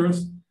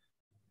computers.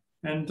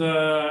 And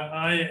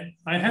I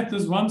had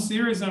this one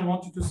series, and I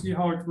wanted to see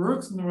how it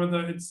works and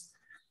whether it's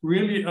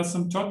really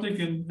asymptotic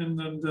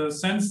in the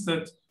sense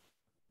that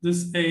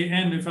this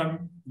an, if I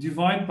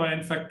divide by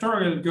n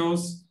factorial,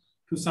 goes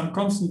to some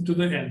constant to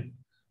the n.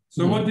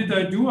 So what did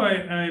I do?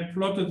 I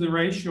plotted the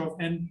ratio of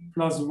n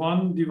plus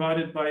 1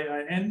 divided by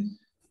in,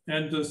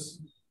 and this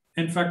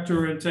n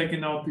factorial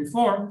taken out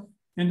before.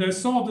 And I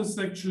saw this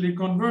actually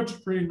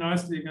converge pretty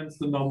nicely against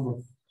the number.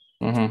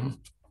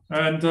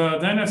 And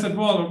then I said,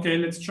 well, okay,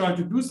 let's try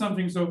to do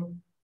something. So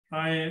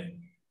I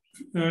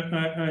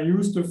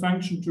used the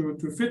function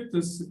to fit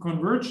this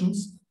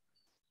convergence.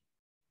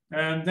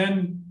 And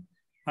then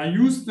I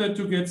used that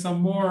to get some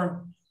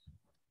more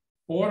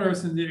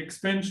orders in the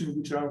expansion,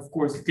 which I, of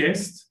course,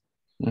 guessed.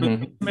 But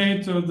it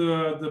made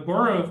the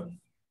Borel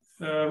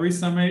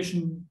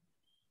resummation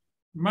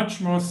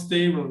much more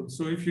stable.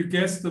 So if you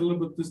guessed a little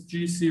bit this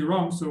GC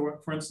wrong, so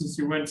for instance,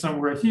 you went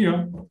somewhere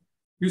here,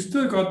 you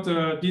still got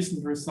a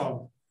decent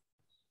result.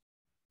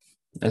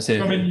 I see.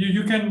 So, I mean,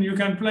 you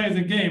can play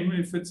the game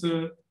if it's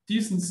a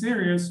decent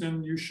series,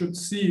 and you should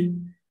see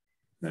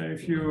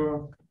if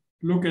you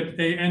look at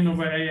an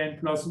over an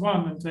plus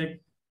 1 and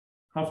take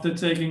after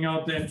taking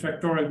out the n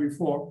factorial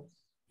before.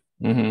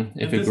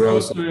 If it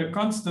grows to a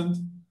constant,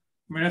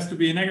 I mean, it has to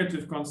be a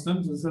negative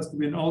constant. This has to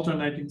be an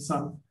alternating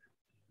sum.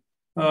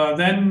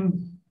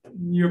 Then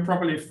you're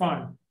probably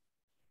fine.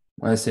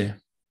 I see.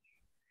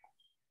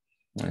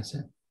 I see.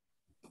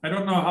 I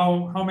don't know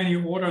how many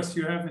orders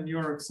you have in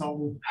your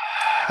example.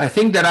 I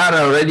think there are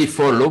already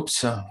 4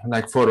 loops,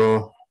 like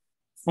 4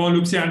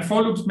 loops, yeah, and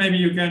 4 loops. Maybe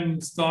you can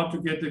start to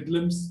get a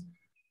glimpse.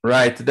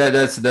 Right.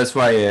 That's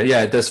why.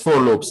 Yeah, there's 4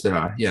 loops there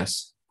are.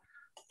 Yes.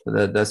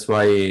 That's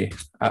why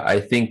I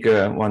think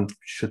one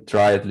should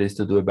try at least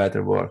to do a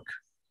better work.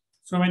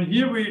 So I mean,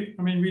 here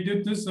we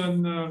did this,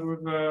 and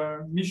with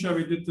Misha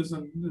we did this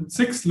in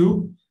 6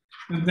 loop,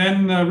 and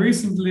then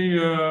recently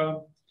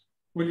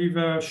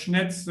Oliver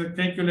Schnetz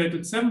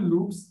calculated 7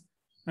 loops,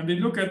 and we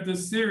look at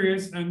this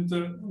series, and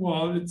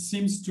well, it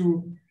seems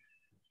to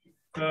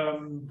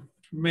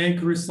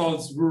make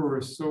results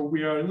worse. So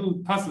we are a little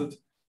puzzled.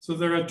 So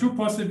there are 2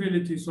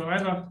 possibilities. So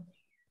either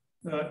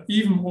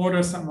even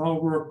orders somehow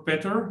work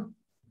better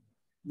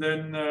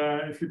than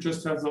if you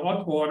just have the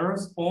odd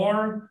orders,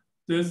 or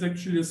there's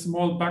actually a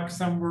small bug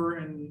somewhere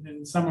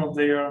in some of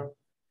their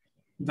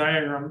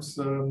diagrams.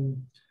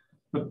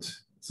 But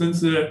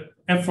since the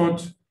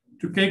effort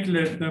to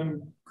calculate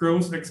them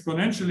grows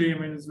exponentially, I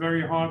mean, it's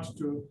very hard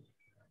to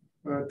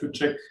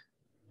check.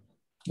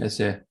 Yes,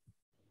 yeah.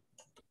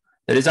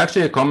 There is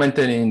actually a comment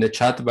in the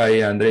chat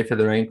by Andrei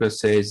Fedorenko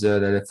says that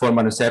the 4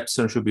 minus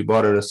epsilon should be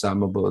Borel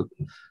summable,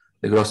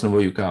 the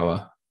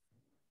Gross-Novoyukawa.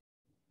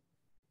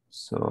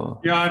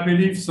 So yeah, I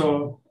believe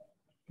so.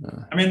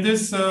 I mean,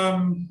 this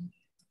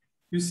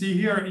you see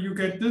here, you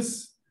get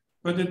this,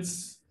 but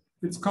it's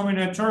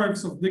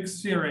combinatorics of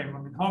Dick's theorem. I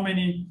mean, how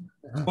many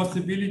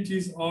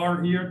possibilities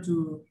are here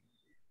to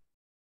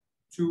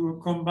to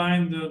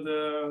combine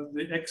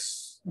the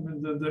X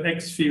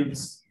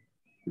fields,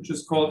 which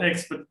is called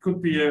X, but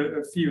could be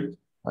a field.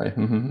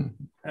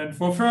 And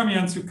for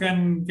fermions, you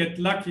can get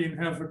lucky and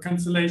have a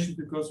cancellation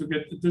because you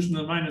get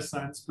additional minus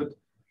signs, but it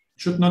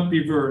should not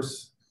be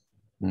worse.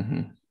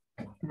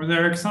 But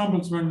there are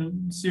examples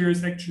when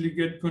series actually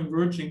get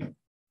converging.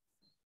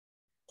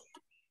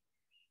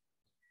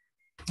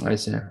 I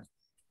see.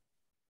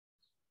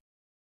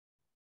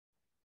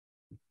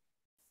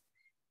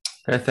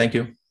 Okay, thank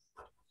you.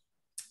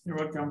 You're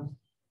welcome.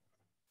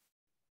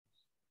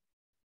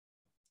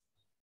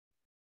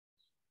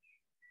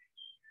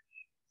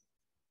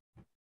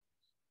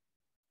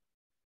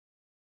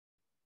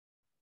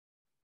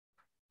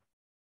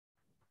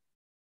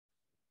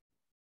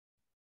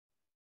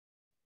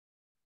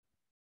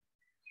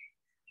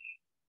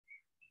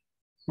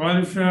 Well,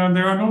 if there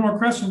are no more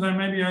questions, then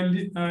maybe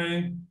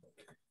I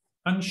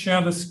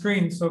unshare the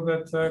screen so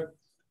that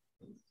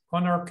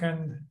Connor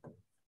can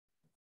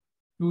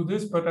do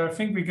this, but I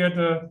think we get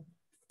a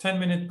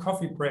 10-minute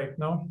coffee break,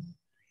 no?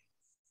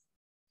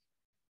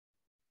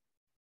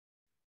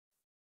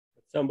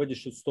 Somebody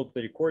should stop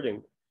the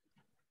recording.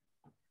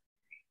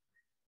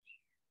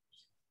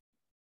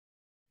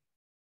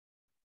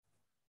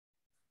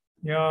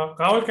 Yeah,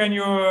 Raul, can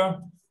you